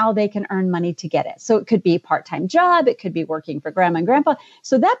and then how they can earn money to get it. So it could be a part-time job. It could be working for grandma and grandpa.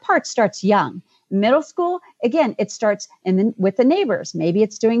 So that part starts young. Middle school, again, it starts with the neighbors. Maybe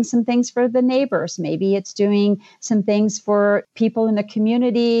it's doing some things for the neighbors. Maybe it's doing some things for people in the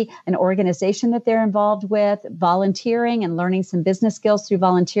community, an organization that they're involved with, volunteering and learning some business skills through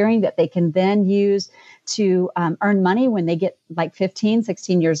volunteering that they can then use to earn money when they get like 15,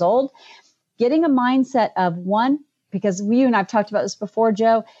 16 years old. Getting a mindset of one, because you and I've talked about this before,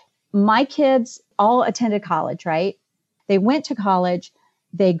 Joe, my kids all attended college, right? They went to college.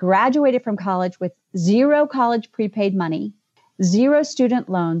 They graduated from college with zero college prepaid money, zero student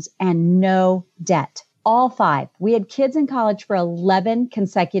loans, and no debt. All five. We had kids in college for 11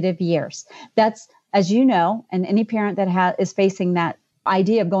 consecutive years. That's, as you know, and any parent that is facing that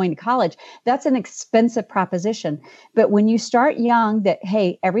idea of going to college, that's an expensive proposition. But when you start young that,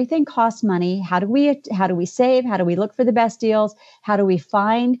 hey, everything costs money. How do we save? How do we look for the best deals? How do we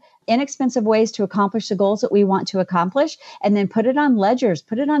find inexpensive ways to accomplish the goals that we want to accomplish? And then put it on ledgers,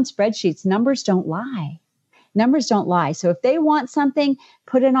 put it on spreadsheets. Numbers don't lie. Numbers don't lie. So if they want something,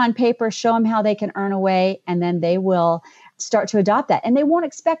 put it on paper, show them how they can earn away, and then they will start to adopt that. And they won't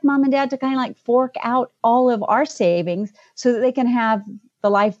expect mom and dad to kind of like fork out all of our savings so that they can have the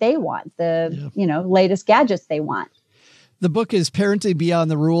life they want, latest gadgets they want. The book is Parenting Beyond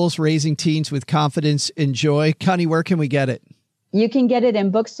the Rules, Raising Teens with Confidence and Joy. Connie, where can we get it? You can get it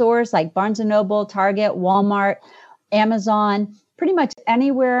in bookstores like Barnes & Noble, Target, Walmart, Amazon, pretty much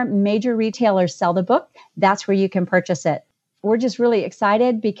anywhere major retailers sell the book. That's where you can purchase it. We're just really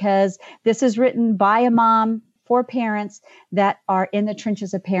excited because this is written by a mom for parents that are in the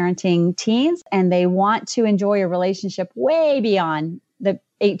trenches of parenting teens, and they want to enjoy a relationship way beyond the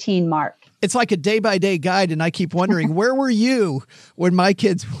 18 mark. It's like a day-by-day guide, and I keep wondering, where were you when my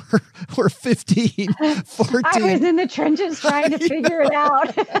kids were 15, 14? I was in the trenches trying to figure it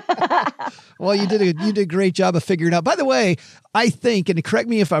out. Well, you did a great job of figuring it out. By the way, I think, and correct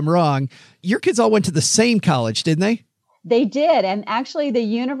me if I'm wrong, your kids all went to the same college, didn't they? They did. And actually, the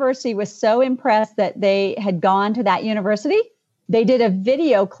university was so impressed that they had gone to that university they did a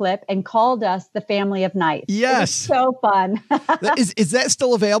video clip and called us the Family of Nights. Yes. So fun. Is that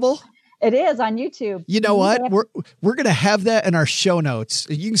still available? It is on YouTube. You know what? We're going to have that in our show notes.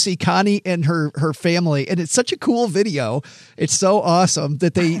 You can see Connie and her family, and it's such a cool video. It's so awesome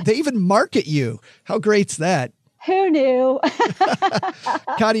that they even market you. How great's that? Who knew?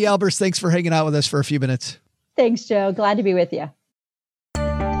 Connie Albers, thanks for hanging out with us for a few minutes. Thanks, Joe. Glad to be with you.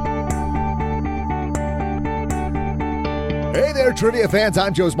 Hey there, trivia fans.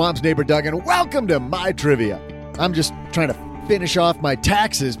 I'm Joe's mom's neighbor, Doug, and welcome to My Trivia. I'm just trying to finish off my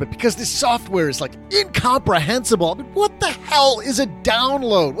taxes, but because this software is like incomprehensible, I mean, what the hell is a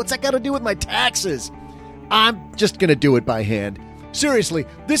download? What's that got to do with my taxes? I'm just going to do it by hand. Seriously,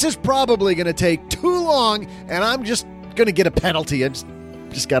 this is probably going to take too long, and I'm just going to get a penalty. I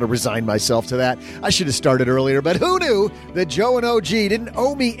just got to resign myself to that. I should have started earlier, but who knew that Joe and OG didn't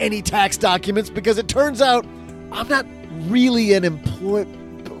owe me any tax documents, because it turns out I'm not really an employee.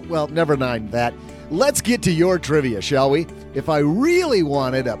 Well, never mind that. Let's get to your trivia, shall we? If I really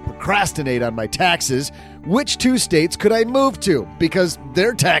wanted to procrastinate on my taxes, which 2 states could I move to? Because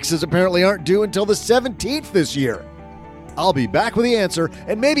their taxes apparently aren't due until the 17th this year. I'll be back with the answer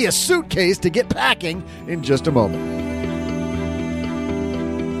and maybe a suitcase to get packing in just a moment.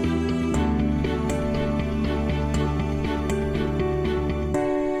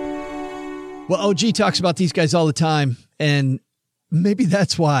 Well, OG talks about these guys all the time, and maybe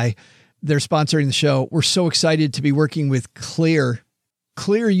that's why they're sponsoring the show. We're so excited to be working with Clear.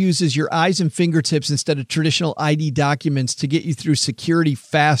 Clear uses your eyes and fingertips instead of traditional ID documents to get you through security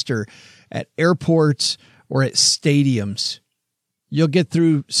faster at airports or at stadiums. You'll get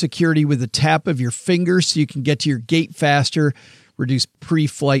through security with a tap of your fingers so you can get to your gate faster, reduce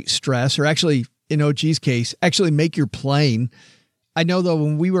pre-flight stress, or actually, in OG's case, actually make your plane. I know, though,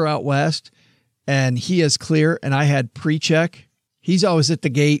 when we were out west and he has Clear and I had pre-check, he's always at the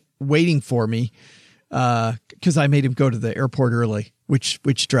gate waiting for me because I made him go to the airport early,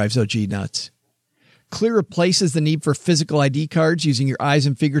 which drives OG nuts. Clear replaces the need for physical ID cards using your eyes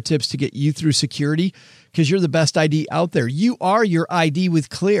and fingertips to get you through security because you're the best ID out there. You are your ID with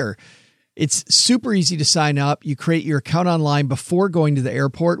Clear. It's super easy to sign up. You create your account online before going to the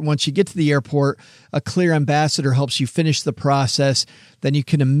airport. Once you get to the airport, a Clear ambassador helps you finish the process. Then you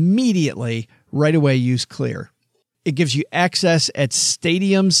can immediately, right away, use Clear. It gives you access at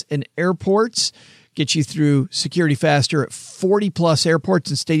stadiums and airports, gets you through security faster at 40 plus airports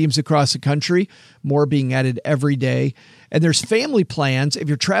and stadiums across the country, more being added every day. And there's family plans. If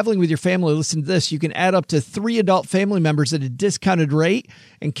you're traveling with your family, listen to this. You can add up to 3 adult family members at a discounted rate,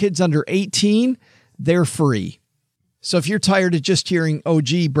 and kids under 18, they're free. So if you're tired of just hearing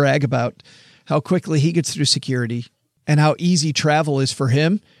OG brag about how quickly he gets through security and how easy travel is for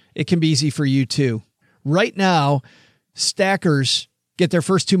him, it can be easy for you too. Right now, stackers get their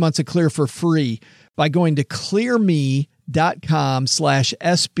first 2 months of Clear for free by going to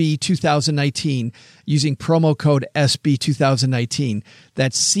clearme.com/SB2019 using promo code SB2019.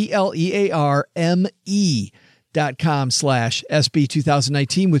 That's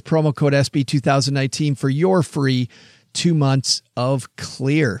CLEARME.com/SB2019 with promo code SB2019 for your free 2 months of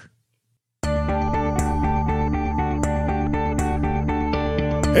Clear.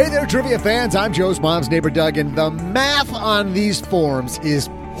 Hey there, trivia fans. I'm Joe's mom's neighbor, Doug, and the math on these forms is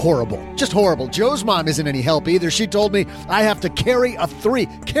horrible. Just horrible. Joe's mom isn't any help either. She told me I have to carry a 3.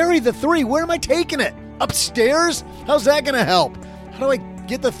 Carry the 3? Where am I taking it? Upstairs? How's that going to help? How do I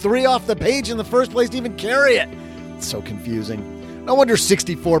get the 3 off the page in the first place to even carry it? It's so confusing. No wonder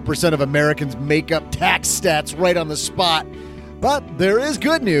 64% of Americans make up tax stats right on the spot. But there is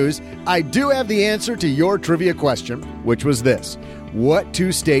good news. I do have the answer to your trivia question, which was this. What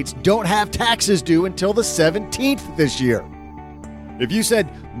 2 states don't have taxes due until the 17th this year? If you said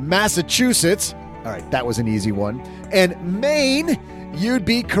Massachusetts, all right, that was an easy one, and Maine, you'd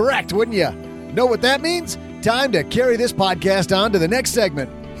be correct, wouldn't you? Know what that means? Time to carry this podcast on to the next segment.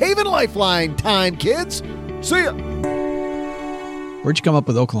 Haven Lifeline time, kids. See ya. Where'd you come up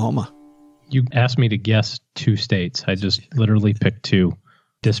with Oklahoma? You asked me to guess 2 states. I just literally picked 2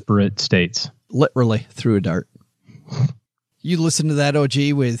 disparate states. Literally threw a dart. You listen to that,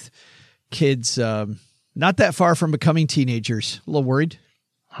 OG, with kids not that far from becoming teenagers. A little worried?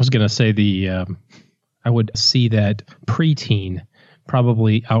 I was going to say I would see that preteen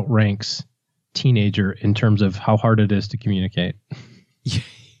probably outranks teenager in terms of how hard it is to communicate.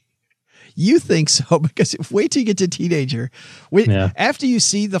 You think so? Because wait till you get to teenager. After you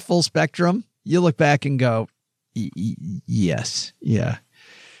see the full spectrum, you look back and go, yes, yeah.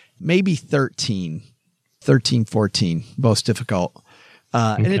 Maybe 13, 14, most difficult.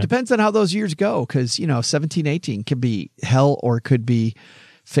 And it depends on how those years go, because, 17, 18 can be hell or it could be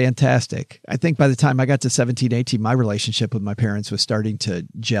fantastic. I think by the time I got to 17, 18, my relationship with my parents was starting to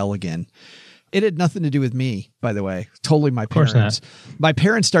gel again. It had nothing to do with me, by the way. Totally my parents. My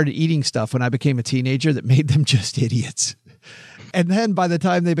parents started eating stuff when I became a teenager that made them just idiots. And then by the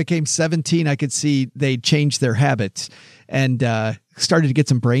time they became 17, I could see they changed their habits and started to get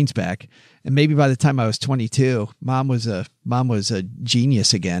some brains back. And maybe by the time I was 22, mom was a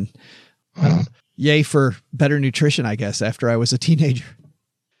genius again. Yay for better nutrition, I guess, after I was a teenager.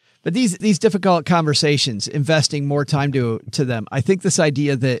 But these difficult conversations, investing more time to them, I think this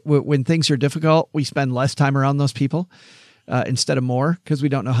idea that when things are difficult, we spend less time around those people instead of more because we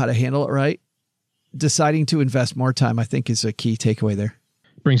don't know how to handle it right. Deciding to invest more time, I think, is a key takeaway there.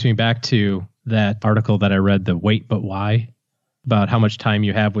 Brings me back to that article that I read, the Wait But Why, about how much time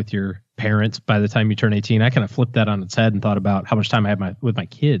you have with your parents by the time you turn 18. I kind of flipped that on its head and thought about how much time I have with my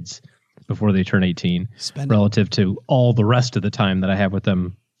kids before they turn 18 relative to all the rest of the time that I have with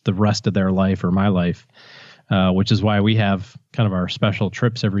them the rest of their life or my life, which is why we have kind of our special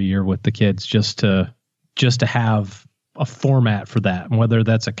trips every year with the kids just to have a format for that. And whether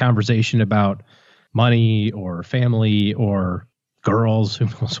that's a conversation about money or family or girls, who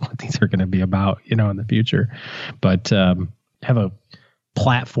knows what these are going to be about, in the future, but have a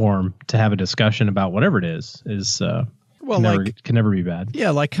platform to have a discussion about whatever it is can never be bad.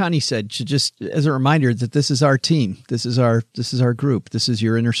 Yeah. Like Connie said, just as a reminder that this is our team. This is our group. This is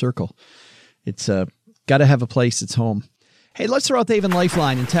your inner circle. It's got to have a place. It's home. Hey, let's throw out the Haven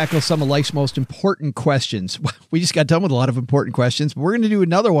Lifeline and tackle some of life's most important questions. We just got done with a lot of important questions, but we're going to do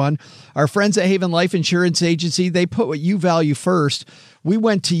another one. Our friends at Haven Life Insurance Agency, they put what you value first. We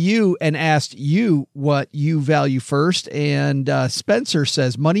went to you and asked you what you value first. And Spencer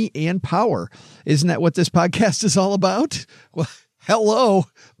says money and power. Isn't that what this podcast is all about? Well, hello,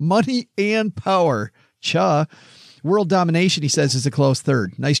 money and power. Cha. World domination, he says, is a close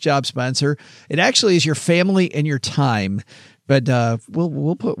third. Nice job, Spencer. It actually is your family and your time, but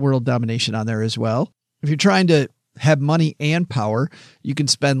we'll put world domination on there as well. If you're trying to have money and power, you can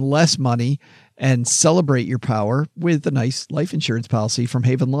spend less money and celebrate your power with a nice life insurance policy from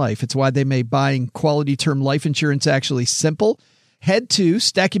Haven Life. It's why they made buying quality term life insurance actually simple. Head to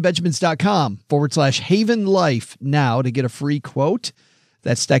StackyBenjamins.com/Haven Life now to get a free quote.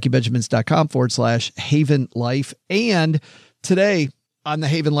 That's StackyBenjamins.com/Haven Life. And today on the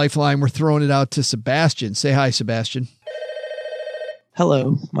Haven Lifeline, we're throwing it out to Sebastian. Say hi, Sebastian.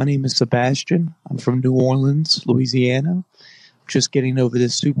 Hello, my name is Sebastian. I'm from New Orleans, Louisiana. Just getting over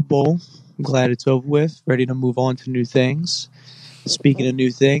this Super Bowl. I'm glad it's over with. Ready to move on to new things. Speaking of new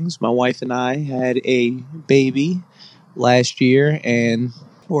things, my wife and I had a baby last year, and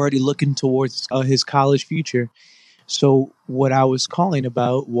we're already looking towards his college future. So what I was calling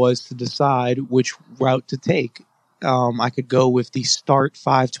about was to decide which route to take. I could go with the Start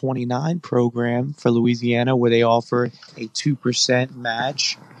 529 program for Louisiana, where they offer a 2%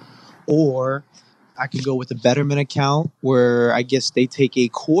 match, or I could go with the Betterment account, where I guess they take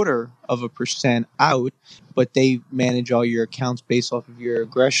 0.25% out, but they manage all your accounts based off of your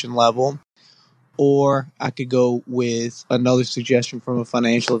aggression level. Or I could go with another suggestion from a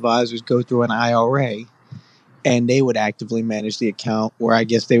financial advisor, is go through an IRA. And they would actively manage the account, where I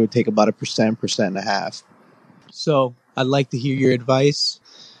guess they would take about 1.5%. So I'd like to hear your advice,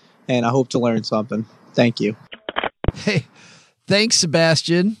 and I hope to learn something. Thank you. Hey, thanks,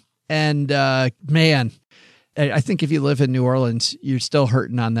 Sebastian. And man, I think if you live in New Orleans, you're still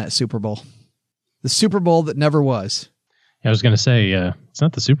hurting on that Super Bowl. The Super Bowl that never was. I was going to say, it's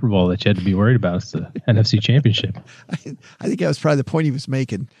not the Super Bowl that you had to be worried about. It's the NFC Championship. I think that was probably the point he was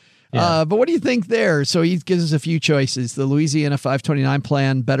making. Yeah. But what do you think there? So he gives us a few choices. The Louisiana 529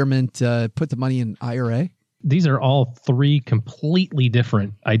 plan, Betterment, put the money in IRA. These are all three completely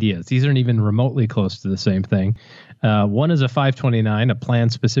different ideas. These aren't even remotely close to the same thing. One is a 529, a plan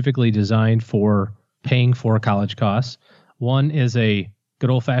specifically designed for paying for college costs. One is a good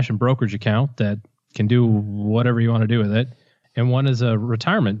old-fashioned brokerage account that can do whatever you want to do with it. And one is a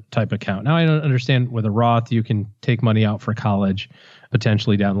retirement type account. Now, I don't understand with a Roth, you can take money out for college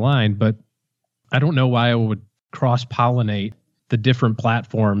potentially down the line, but I don't know why I would cross-pollinate the different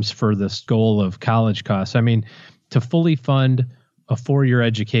platforms for this goal of college costs. I mean, to fully fund a 4-year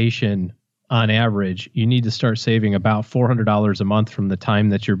education on average, you need to start saving about $400 a month from the time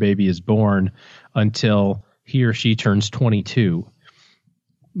that your baby is born until he or she turns 22.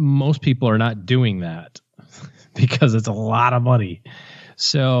 Most people are not doing that because it's a lot of money.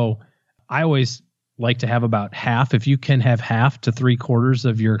 So I always like to have about half. If you can have half to 3/4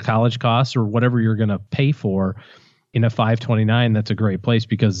 of your college costs or whatever you're going to pay for in a 529, that's a great place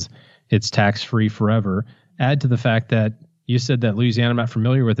because it's tax-free forever. Add to the fact that you said that Louisiana, I'm not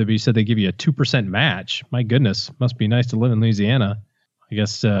familiar with it, but you said they give you a 2% match. My goodness, must be nice to live in Louisiana. I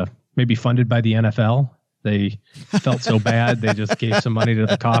guess maybe funded by the NFL. They felt so bad they just gave some money to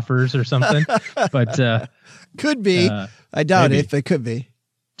the coffers or something. But could be. I doubt maybe. it, but it could be.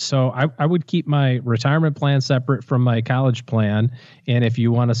 So I would keep my retirement plan separate from my college plan. And if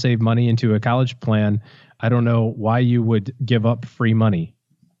you want to save money into a college plan, I don't know why you would give up free money.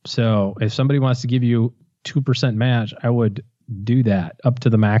 So if somebody wants to give you 2% match, I would do that up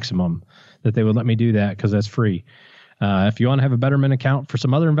to the maximum that they would let me do that because that's free. If you want to have a betterment account for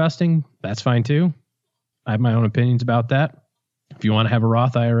some other investing, that's fine too. I have my own opinions about that. If you want to have a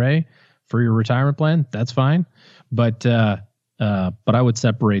Roth IRA for your retirement plan, that's fine. But I would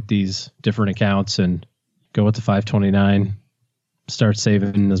separate these different accounts and go with the 529. Start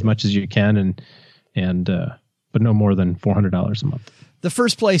saving as much as you can, but no more than $400 a month. The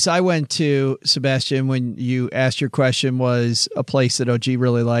first place I went to, Sebastian, when you asked your question, was a place that OG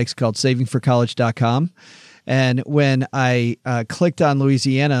really likes called savingforcollege.com. And when I clicked on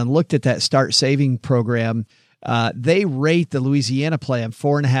Louisiana and looked at that Start Saving program, they rate the Louisiana plan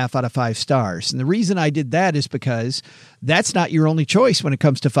 4.5 out of 5 stars. And the reason I did that is because that's not your only choice when it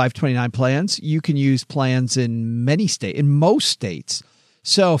comes to 529 plans. You can use plans in most states.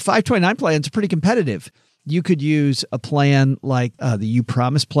 So 529 plans are pretty competitive. You could use a plan like the You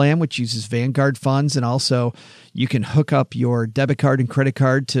Promise plan, which uses Vanguard funds, and also you can hook up your debit card and credit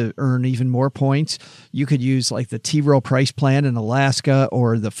card to earn even more points. You could use like the T. Rowe Price plan in Alaska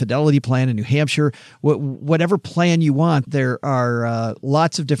or the Fidelity plan in New Hampshire. Whatever plan you want, there are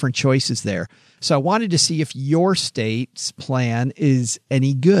lots of different choices there. So I wanted to see if your state's plan is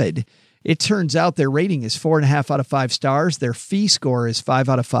any good. It turns out their rating is 4.5 out of 5 stars. Their fee score is 5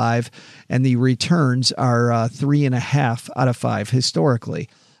 out of 5, and the returns are 3.5 out of 5 historically.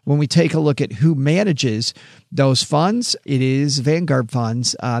 When we take a look at who manages those funds, it is Vanguard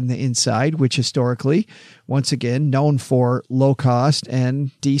funds on the inside, which historically, once again, known for low cost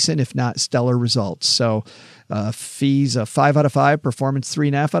and decent, if not stellar results. So fees 5 out of 5, performance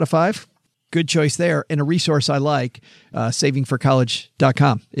 3.5 out of 5. Good choice there. And a resource I like,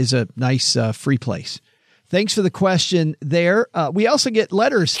 savingforcollege.com is a nice free place. Thanks for the question there. We also get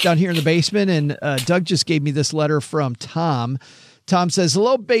letters down here in the basement, and Doug just gave me this letter from Tom. Tom says,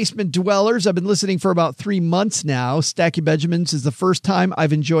 hello, basement dwellers. I've been listening for about 3 months now. Stacky Benjamins is the first time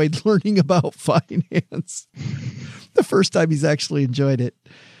I've enjoyed learning about finance. The first time he's actually enjoyed it.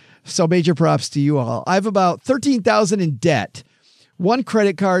 So major props to you all. I have about $13,000 in debt. One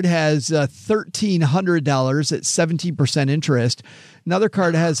credit card has $1,300 at 17% interest. Another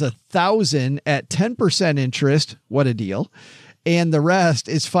card has $1,000 at 10% interest. What a deal. And the rest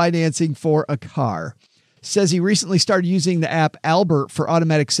is financing for a car. Says he recently started using the app Albers for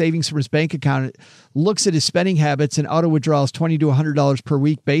automatic savings from his bank account. It looks at his spending habits and auto withdrawals $20 to $100 per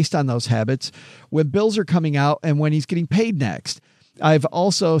week based on those habits, when bills are coming out and when he's getting paid next. I've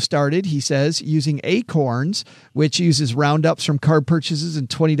also started, he says, using Acorns, which uses roundups from card purchases and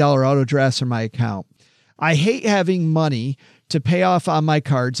 $20 auto drafts from my account. I hate having money to pay off on my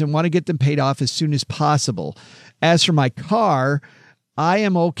cards and want to get them paid off as soon as possible. As for my car, I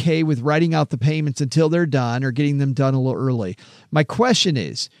am okay with writing out the payments until they're done or getting them done a little early. My question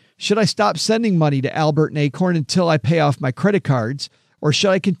is, should I stop sending money to Albert and Acorn until I pay off my credit cards, or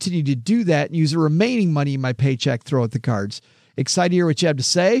should I continue to do that and use the remaining money in my paycheck, throw at the cards? Excited to hear what you have to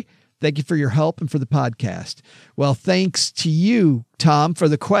say. Thank you for your help and for the podcast. Well, thanks to you, Tom, for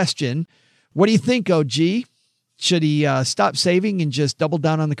the question. What do you think, OG? Should he stop saving and just double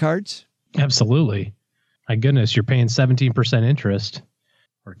down on the cards? Absolutely. My goodness, you're paying 17% interest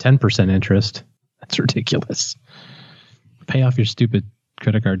or 10% interest. That's ridiculous. Pay off your stupid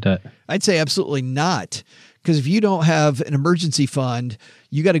credit card debt. I'd say absolutely not. Because if you don't have an emergency fund,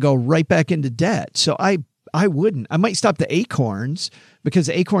 you got to go right back into debt. So I wouldn't. I might stop the Acorns because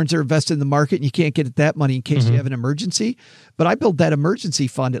Acorns are invested in the market and you can't get at that money in case you have an emergency. But I build that emergency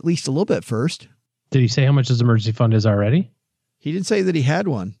fund at least a little bit first. Did he say how much his emergency fund is already? He didn't say that he had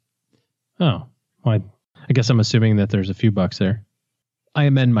one. Oh, well, I guess I'm assuming that there's a few bucks there. I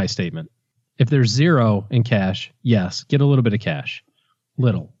amend my statement. If there's zero in cash, yes, get a little bit of cash.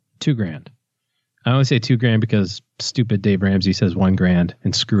 Little, $2,000. I only say $2,000 because stupid Dave Ramsey says $1,000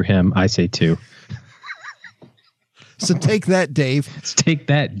 and screw him. I say 2. So take that, Dave. Let's take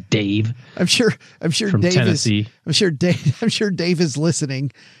that, Dave. I'm sure from Dave Tennessee. I'm sure Dave is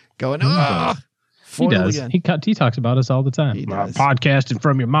listening, going, he does. Again. He talks about us all the time. Podcasting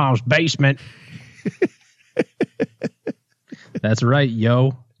from your mom's basement. That's right,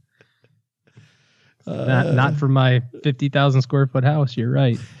 yo. Not for my 50,000 square foot house. You're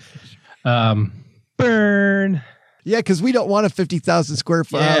right. Burn. Yeah, because we don't want a 50,000 square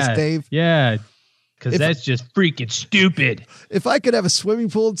foot house, Dave. Yeah, because that's just freaking stupid. If I could have a swimming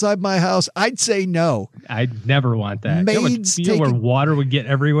pool inside my house, I'd say no. I'd never want that. Maids you know where water would get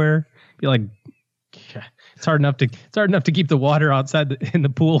everywhere? Be like, it's hard enough to keep the water outside in the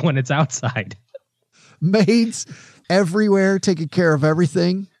pool when it's outside. Maids everywhere taking care of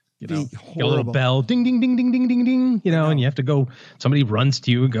everything. Get a little bell, ding, ding, ding, ding, ding, ding, ding. And you have to go. Somebody runs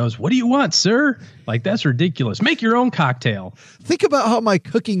to you and goes, "What do you want, sir?" Like, that's ridiculous. Make your own cocktail. Think about how my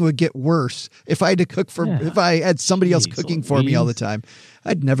cooking would get worse if I had to cook if I had somebody else cooking for me all the time.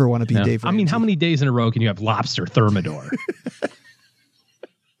 I'd never want to be Dave Ramsey. I mean, how many days in a row can you have lobster thermidor?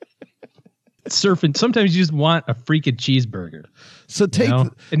 Surfing. Sometimes you just want a freaking cheeseburger. So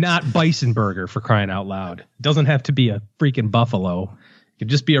and not bison burger, for crying out loud. It doesn't have to be a freaking buffalo. It could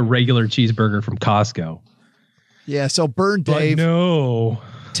just be a regular cheeseburger from Costco. Yeah. So burn, Dave. But no.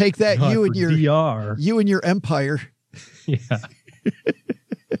 Take that, you and your DR. You and your empire. Yeah.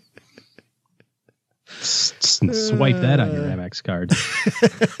 Swipe that on your Amex card.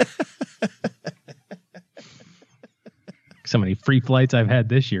 So many free flights I've had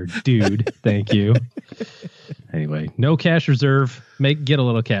this year, dude. Thank you. Anyway, no cash reserve. Get a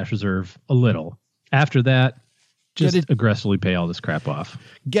little cash reserve. A little. After that, just aggressively pay all this crap off.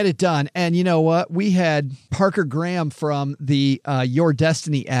 Get it done. And you know what? We had Parker Graham from the Your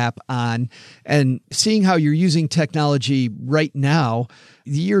Destiny app on, and seeing how you're using technology right now,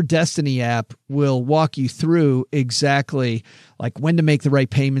 the Your Destiny app will walk you through exactly like when to make the right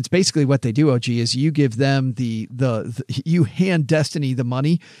payments. Basically what they do, OG, is you give them you hand Destiny the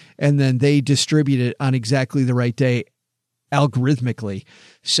money, and then they distribute it on exactly the right day algorithmically.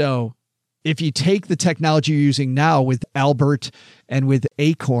 So if you take the technology you're using now with Albert and with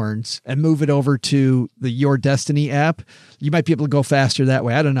Acorns and move it over to the Your Destiny app, you might be able to go faster that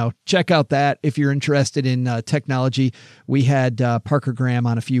way. I don't know. Check out that if you're interested in technology. We had Parker Graham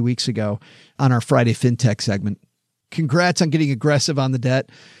on a few weeks ago on our Friday FinTech segment. Congrats on getting aggressive on the debt.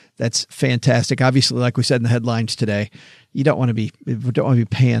 That's fantastic. Obviously, like we said in the headlines today, you don't want to be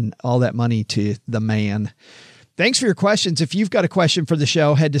paying all that money to the man. Thanks for your questions. If you've got a question for the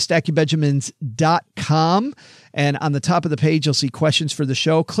show, head to stackingbenjamins.com. And on the top of the page, you'll see questions for the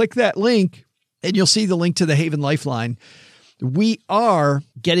show. Click that link and you'll see the link to the Haven Lifeline. We are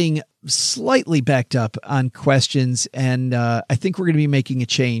getting slightly backed up on questions, and I think we're going to be making a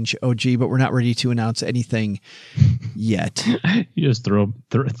change, OG, but we're not ready to announce anything yet. You just throw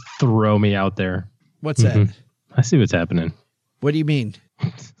me out there. What's that? I see what's happening. What do you mean?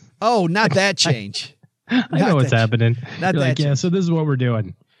 Oh, not that change. I know what's happening. Not You're that like, yeah, so this is what we're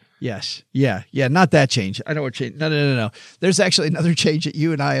doing. Yes. Yeah. Not that change. I know what change. No. There's actually another change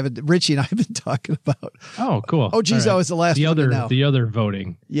that Richie and I have been talking about. Oh, cool. Oh, geez, that was the last one to know. The other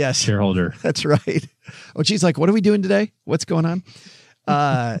voting shareholder. That's right. Oh, geez, like, what are we doing today? What's going on?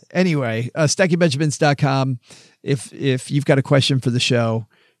 Anyway, stackingbenjamins.com. If you've got a question for the show,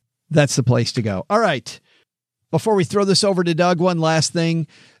 that's the place to go. All right. Before we throw this over to Doug, one last thing.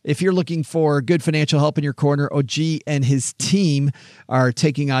 If you're looking for good financial help in your corner, OG and his team are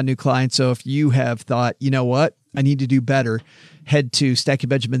taking on new clients. So if you have thought, you know what, I need to do better, head to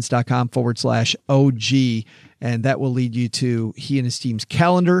stackingbenjamins.com/OG, and that will lead you to he and his team's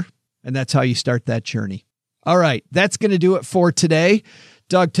calendar. And that's how you start that journey. All right. That's going to do it for today.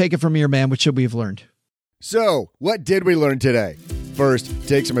 Doug, take it from here, man. What should we have learned? So, what did we learn today? First,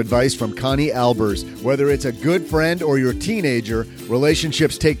 take some advice from Connie Albers. Whether it's a good friend or your teenager,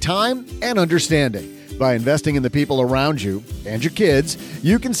 relationships take time and understanding. By investing in the people around you and your kids,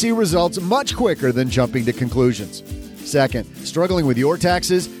 you can see results much quicker than jumping to conclusions. Second, struggling with your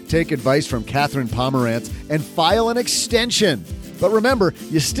taxes? Take advice from Catherine Pomerantz and file an extension. But remember,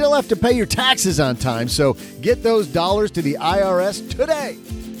 you still have to pay your taxes on time, so get those dollars to the IRS today.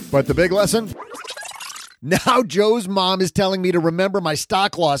 But the big lesson? Now Joe's mom is telling me to remember my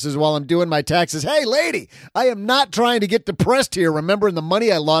stock losses while I'm doing my taxes. Hey, lady, I am not trying to get depressed here remembering the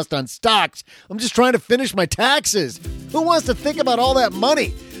money I lost on stocks. I'm just trying to finish my taxes. Who wants to think about all that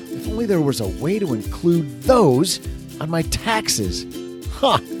money? If only there was a way to include those on my taxes.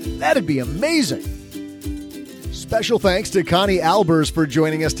 That'd be amazing. Special thanks to Connie Albers for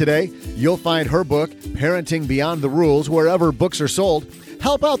joining us today. You'll find her book, Parenting Beyond the Rules, wherever books are sold.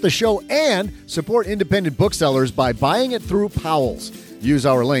 Help out the show and support independent booksellers by buying it through Powell's. Use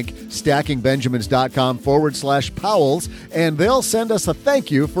our link, stackingbenjamins.com/Powell's, and they'll send us a thank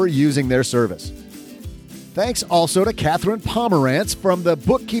you for using their service. Thanks also to Catherine Pomerantz from The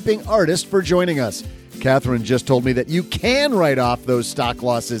Bookkeeping Artist for joining us. Catherine just told me that you can write off those stock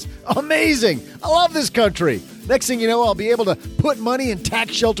losses. Amazing! I love this country. Next thing you know, I'll be able to put money in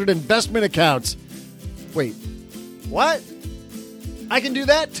tax-sheltered investment accounts. Wait, what? I can do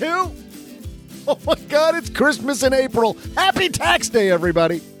that too? Oh my God, it's Christmas in April. Happy Tax Day,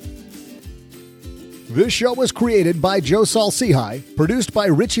 everybody. This show was created by Joe Saul-Sehy, produced by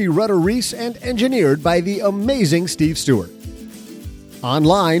Richie Rutter-Reese, and engineered by the amazing Steve Stewart.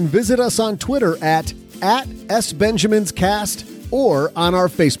 Online, visit us on Twitter at @SBenjaminsCast or on our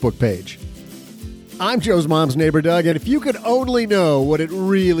Facebook page. I'm Joe's mom's neighbor, Doug, and if you could only know what it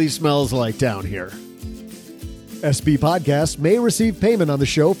really smells like down here. SB Podcasts may receive payment on the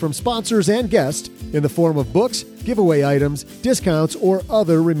show from sponsors and guests in the form of books, giveaway items, discounts, or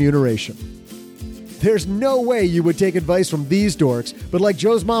other remuneration. There's no way you would take advice from these dorks, but like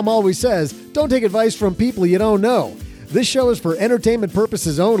Joe's mom always says, don't take advice from people you don't know. This show is for entertainment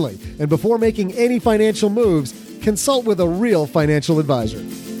purposes only, and before making any financial moves, consult with a real financial advisor.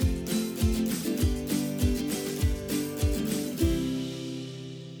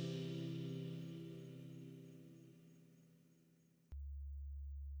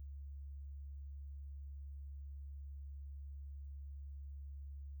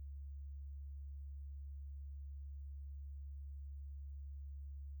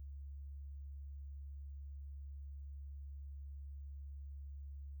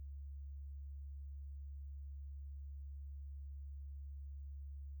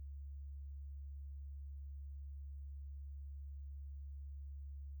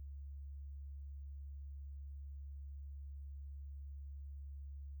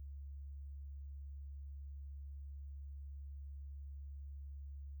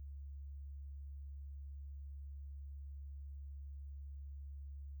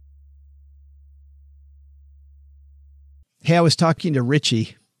 Hey, I was talking to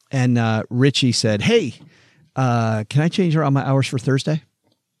Richie, and Richie said, hey, can I change around my hours for Thursday?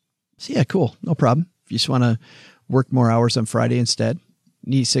 So, yeah, cool. No problem. If you just want to work more hours on Friday instead.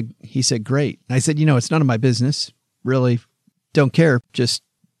 And he said, great. And I said, it's none of my business. Really don't care. Just,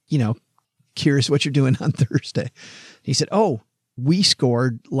 curious what you're doing on Thursday. He said, oh, we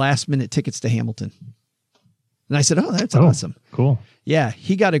scored last minute tickets to Hamilton. And I said, oh, that's awesome. Cool. Yeah,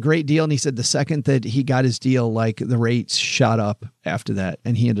 he got a great deal. And he said the second that he got his deal, like the rates shot up after that.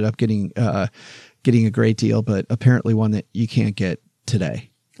 And he ended up getting a great deal, but apparently one that you can't get today,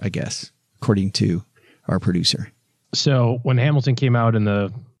 I guess, according to our producer. So when Hamilton came out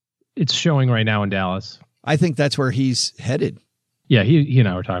it's showing right now in Dallas. I think that's where he's headed. Yeah, he and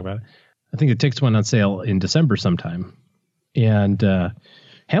I were talking about it. I think the tickets went on sale in December sometime. And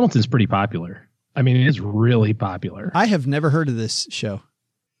Hamilton's pretty popular. I mean, it is really popular. I have never heard of this show.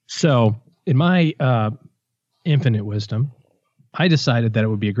 So in my infinite wisdom, I decided that it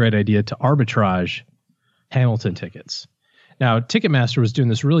would be a great idea to arbitrage Hamilton tickets. Now, Ticketmaster was doing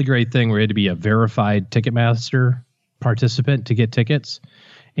this really great thing where you had to be a verified Ticketmaster participant to get tickets.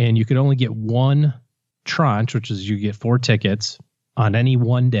 And you could only get one tranche, which is you get 4 tickets on any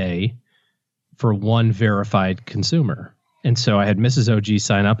one day for one verified consumer. And so I had Mrs. OG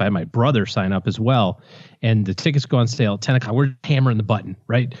sign up. I had my brother sign up as well. And the tickets go on sale at 10 o'clock. We're hammering the button,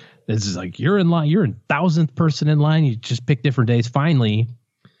 right? This is like, you're in line. You're a 1,000th person in line. You just pick different days. Finally,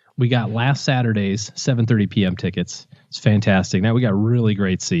 we got last Saturday's 7:30 p.m. tickets. It's fantastic. Now we got really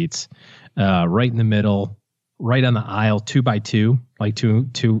great seats right in the middle, right on the aisle, 2 by 2, like two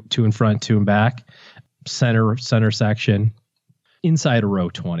in front, 2 in back, center section, inside a row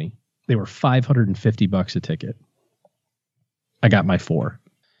 20. They were $550 a ticket. I got my 4.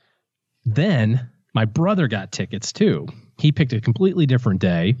 Then my brother got tickets too. He picked a completely different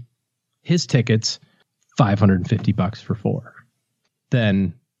day. His tickets, $550 for 4.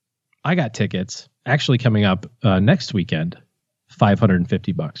 Then I got tickets actually coming up next weekend,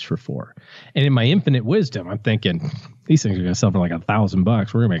 $550 for 4. And in my infinite wisdom, I'm thinking these things are going to sell for like $1,000. We're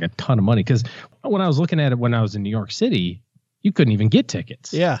going to make a ton of money. Because when I was looking at it when I was in New York City, you couldn't even get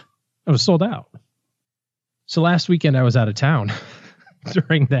tickets. Yeah. It was sold out. So last weekend I was out of town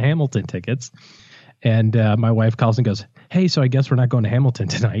during the Hamilton tickets, and my wife calls and goes, hey, so I guess we're not going to Hamilton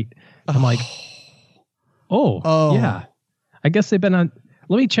tonight. I'm like, oh, yeah, I guess they've been on.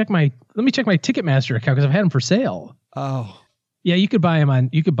 Let me check my Ticketmaster account because I've had them for sale. Oh, yeah, you could buy them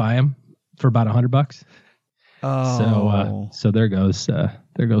for about $100. Oh, so there goes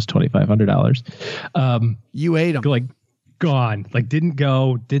 $2,500. You ate them, like gone, like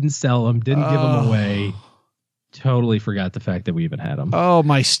didn't sell them, didn't give them away. Totally forgot the fact that we even had them. Oh,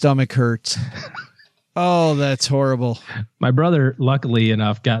 my stomach hurts. Oh, that's horrible. My brother, luckily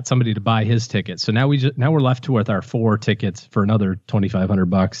enough, got somebody to buy his ticket. So now we're left with our 4 tickets for another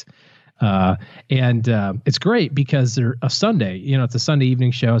 $2,500. And it's great because they're a Sunday. It's a Sunday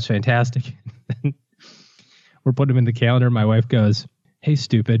evening show. It's fantastic. We're putting them in the calendar. My wife goes, "Hey,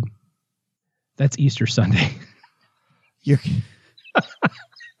 stupid, that's Easter Sunday." You're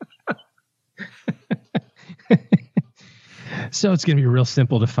So it's going to be real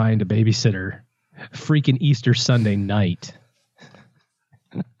simple to find a babysitter freaking Easter Sunday night.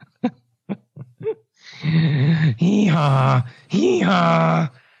 Hee-haw, hee-haw,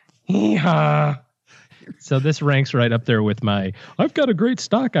 hee-haw. So this ranks right up there with my, I've got a great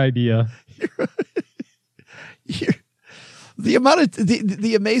stock idea.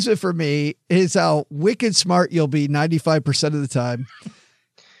 The amazement for me is how wicked smart you'll be 95% of the time.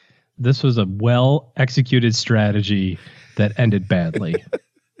 This was a well-executed strategy that ended badly.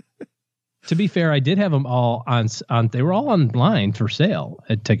 To be fair, I did have them all on. They were all online for sale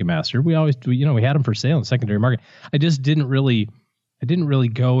at Ticketmaster. We had them for sale in the secondary market. I didn't really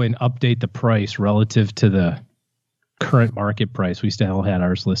go and update the price relative to the current market price. We still had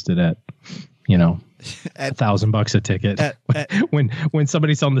ours listed at $1,000 a ticket. When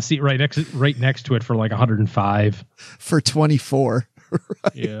somebody's selling the seat right next to it for like $105 for 24.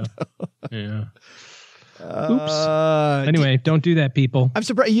 Right? Yeah. Yeah. Oops. Anyway, don't do that, people. I'm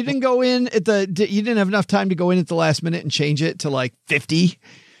surprised you didn't go in you didn't have enough time to go in at the last minute and change it to like 50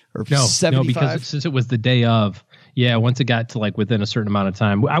 or 75. No, because since it was the day of, once it got to like within a certain amount of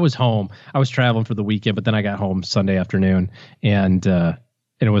time, I was home. I was traveling for the weekend, but then I got home Sunday afternoon, and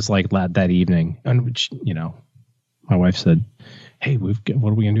it was like that evening, and which, my wife said, "Hey, what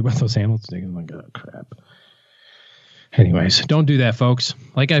are we gonna do about those Hamilton tickets?" I'm like, "Oh crap." Anyways, don't do that, folks.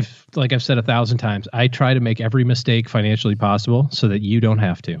 Like I've said 1,000 times, I try to make every mistake financially possible so that you don't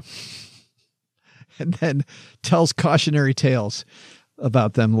have to. And then tells cautionary tales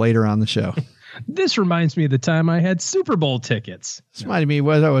about them later on the show. This reminds me of the time I had Super Bowl tickets. This reminded me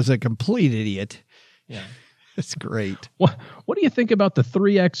when I was a complete idiot. Yeah. It's great. What do you think about the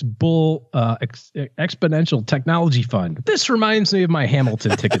 3X Bull Exponential Technology Fund? This reminds me of my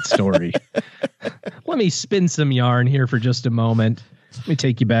Hamilton ticket story. Let me spin some yarn here for just a moment. Let me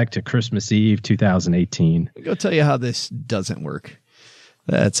take you back to Christmas Eve, 2018. I'll go tell you how this doesn't work.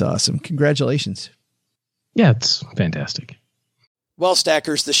 That's awesome. Congratulations. Yeah, it's fantastic. Well,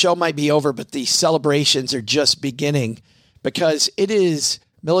 Stackers, the show might be over, but the celebrations are just beginning because it is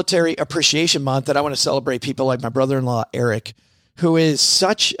Military Appreciation Month, and I want to celebrate people like my brother-in-law, Eric, who is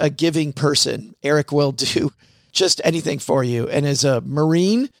such a giving person. Eric will do just anything for you. And as a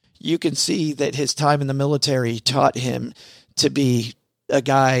Marine, you can see that his time in the military taught him to be a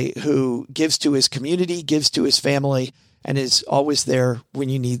guy who gives to his community, gives to his family, and is always there when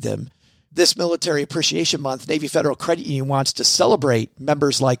you need them. This Military Appreciation Month, Navy Federal Credit Union wants to celebrate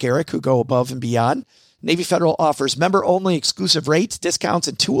members like Eric who go above and beyond. Navy Federal offers member-only exclusive rates, discounts,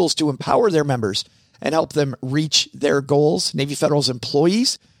 and tools to empower their members and help them reach their goals. Navy Federal's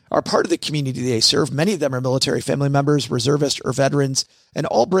employees are part of the community they serve. Many of them are military family members, reservists, or veterans, and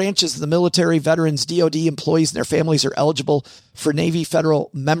all branches of the military, veterans, DOD employees, and their families are eligible for Navy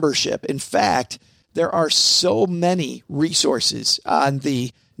Federal membership. In fact, there are so many resources on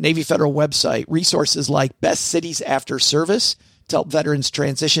the Navy Federal website, resources like Best Cities After Service to help veterans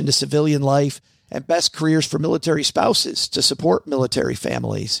transition to civilian life, and best careers for military spouses to support military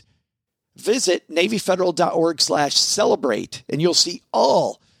families. Visit NavyFederal.org/celebrate, and you'll see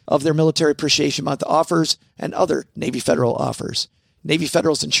all of their Military Appreciation Month offers and other Navy Federal offers. Navy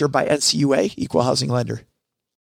Federal is insured by NCUA, Equal Housing Lender.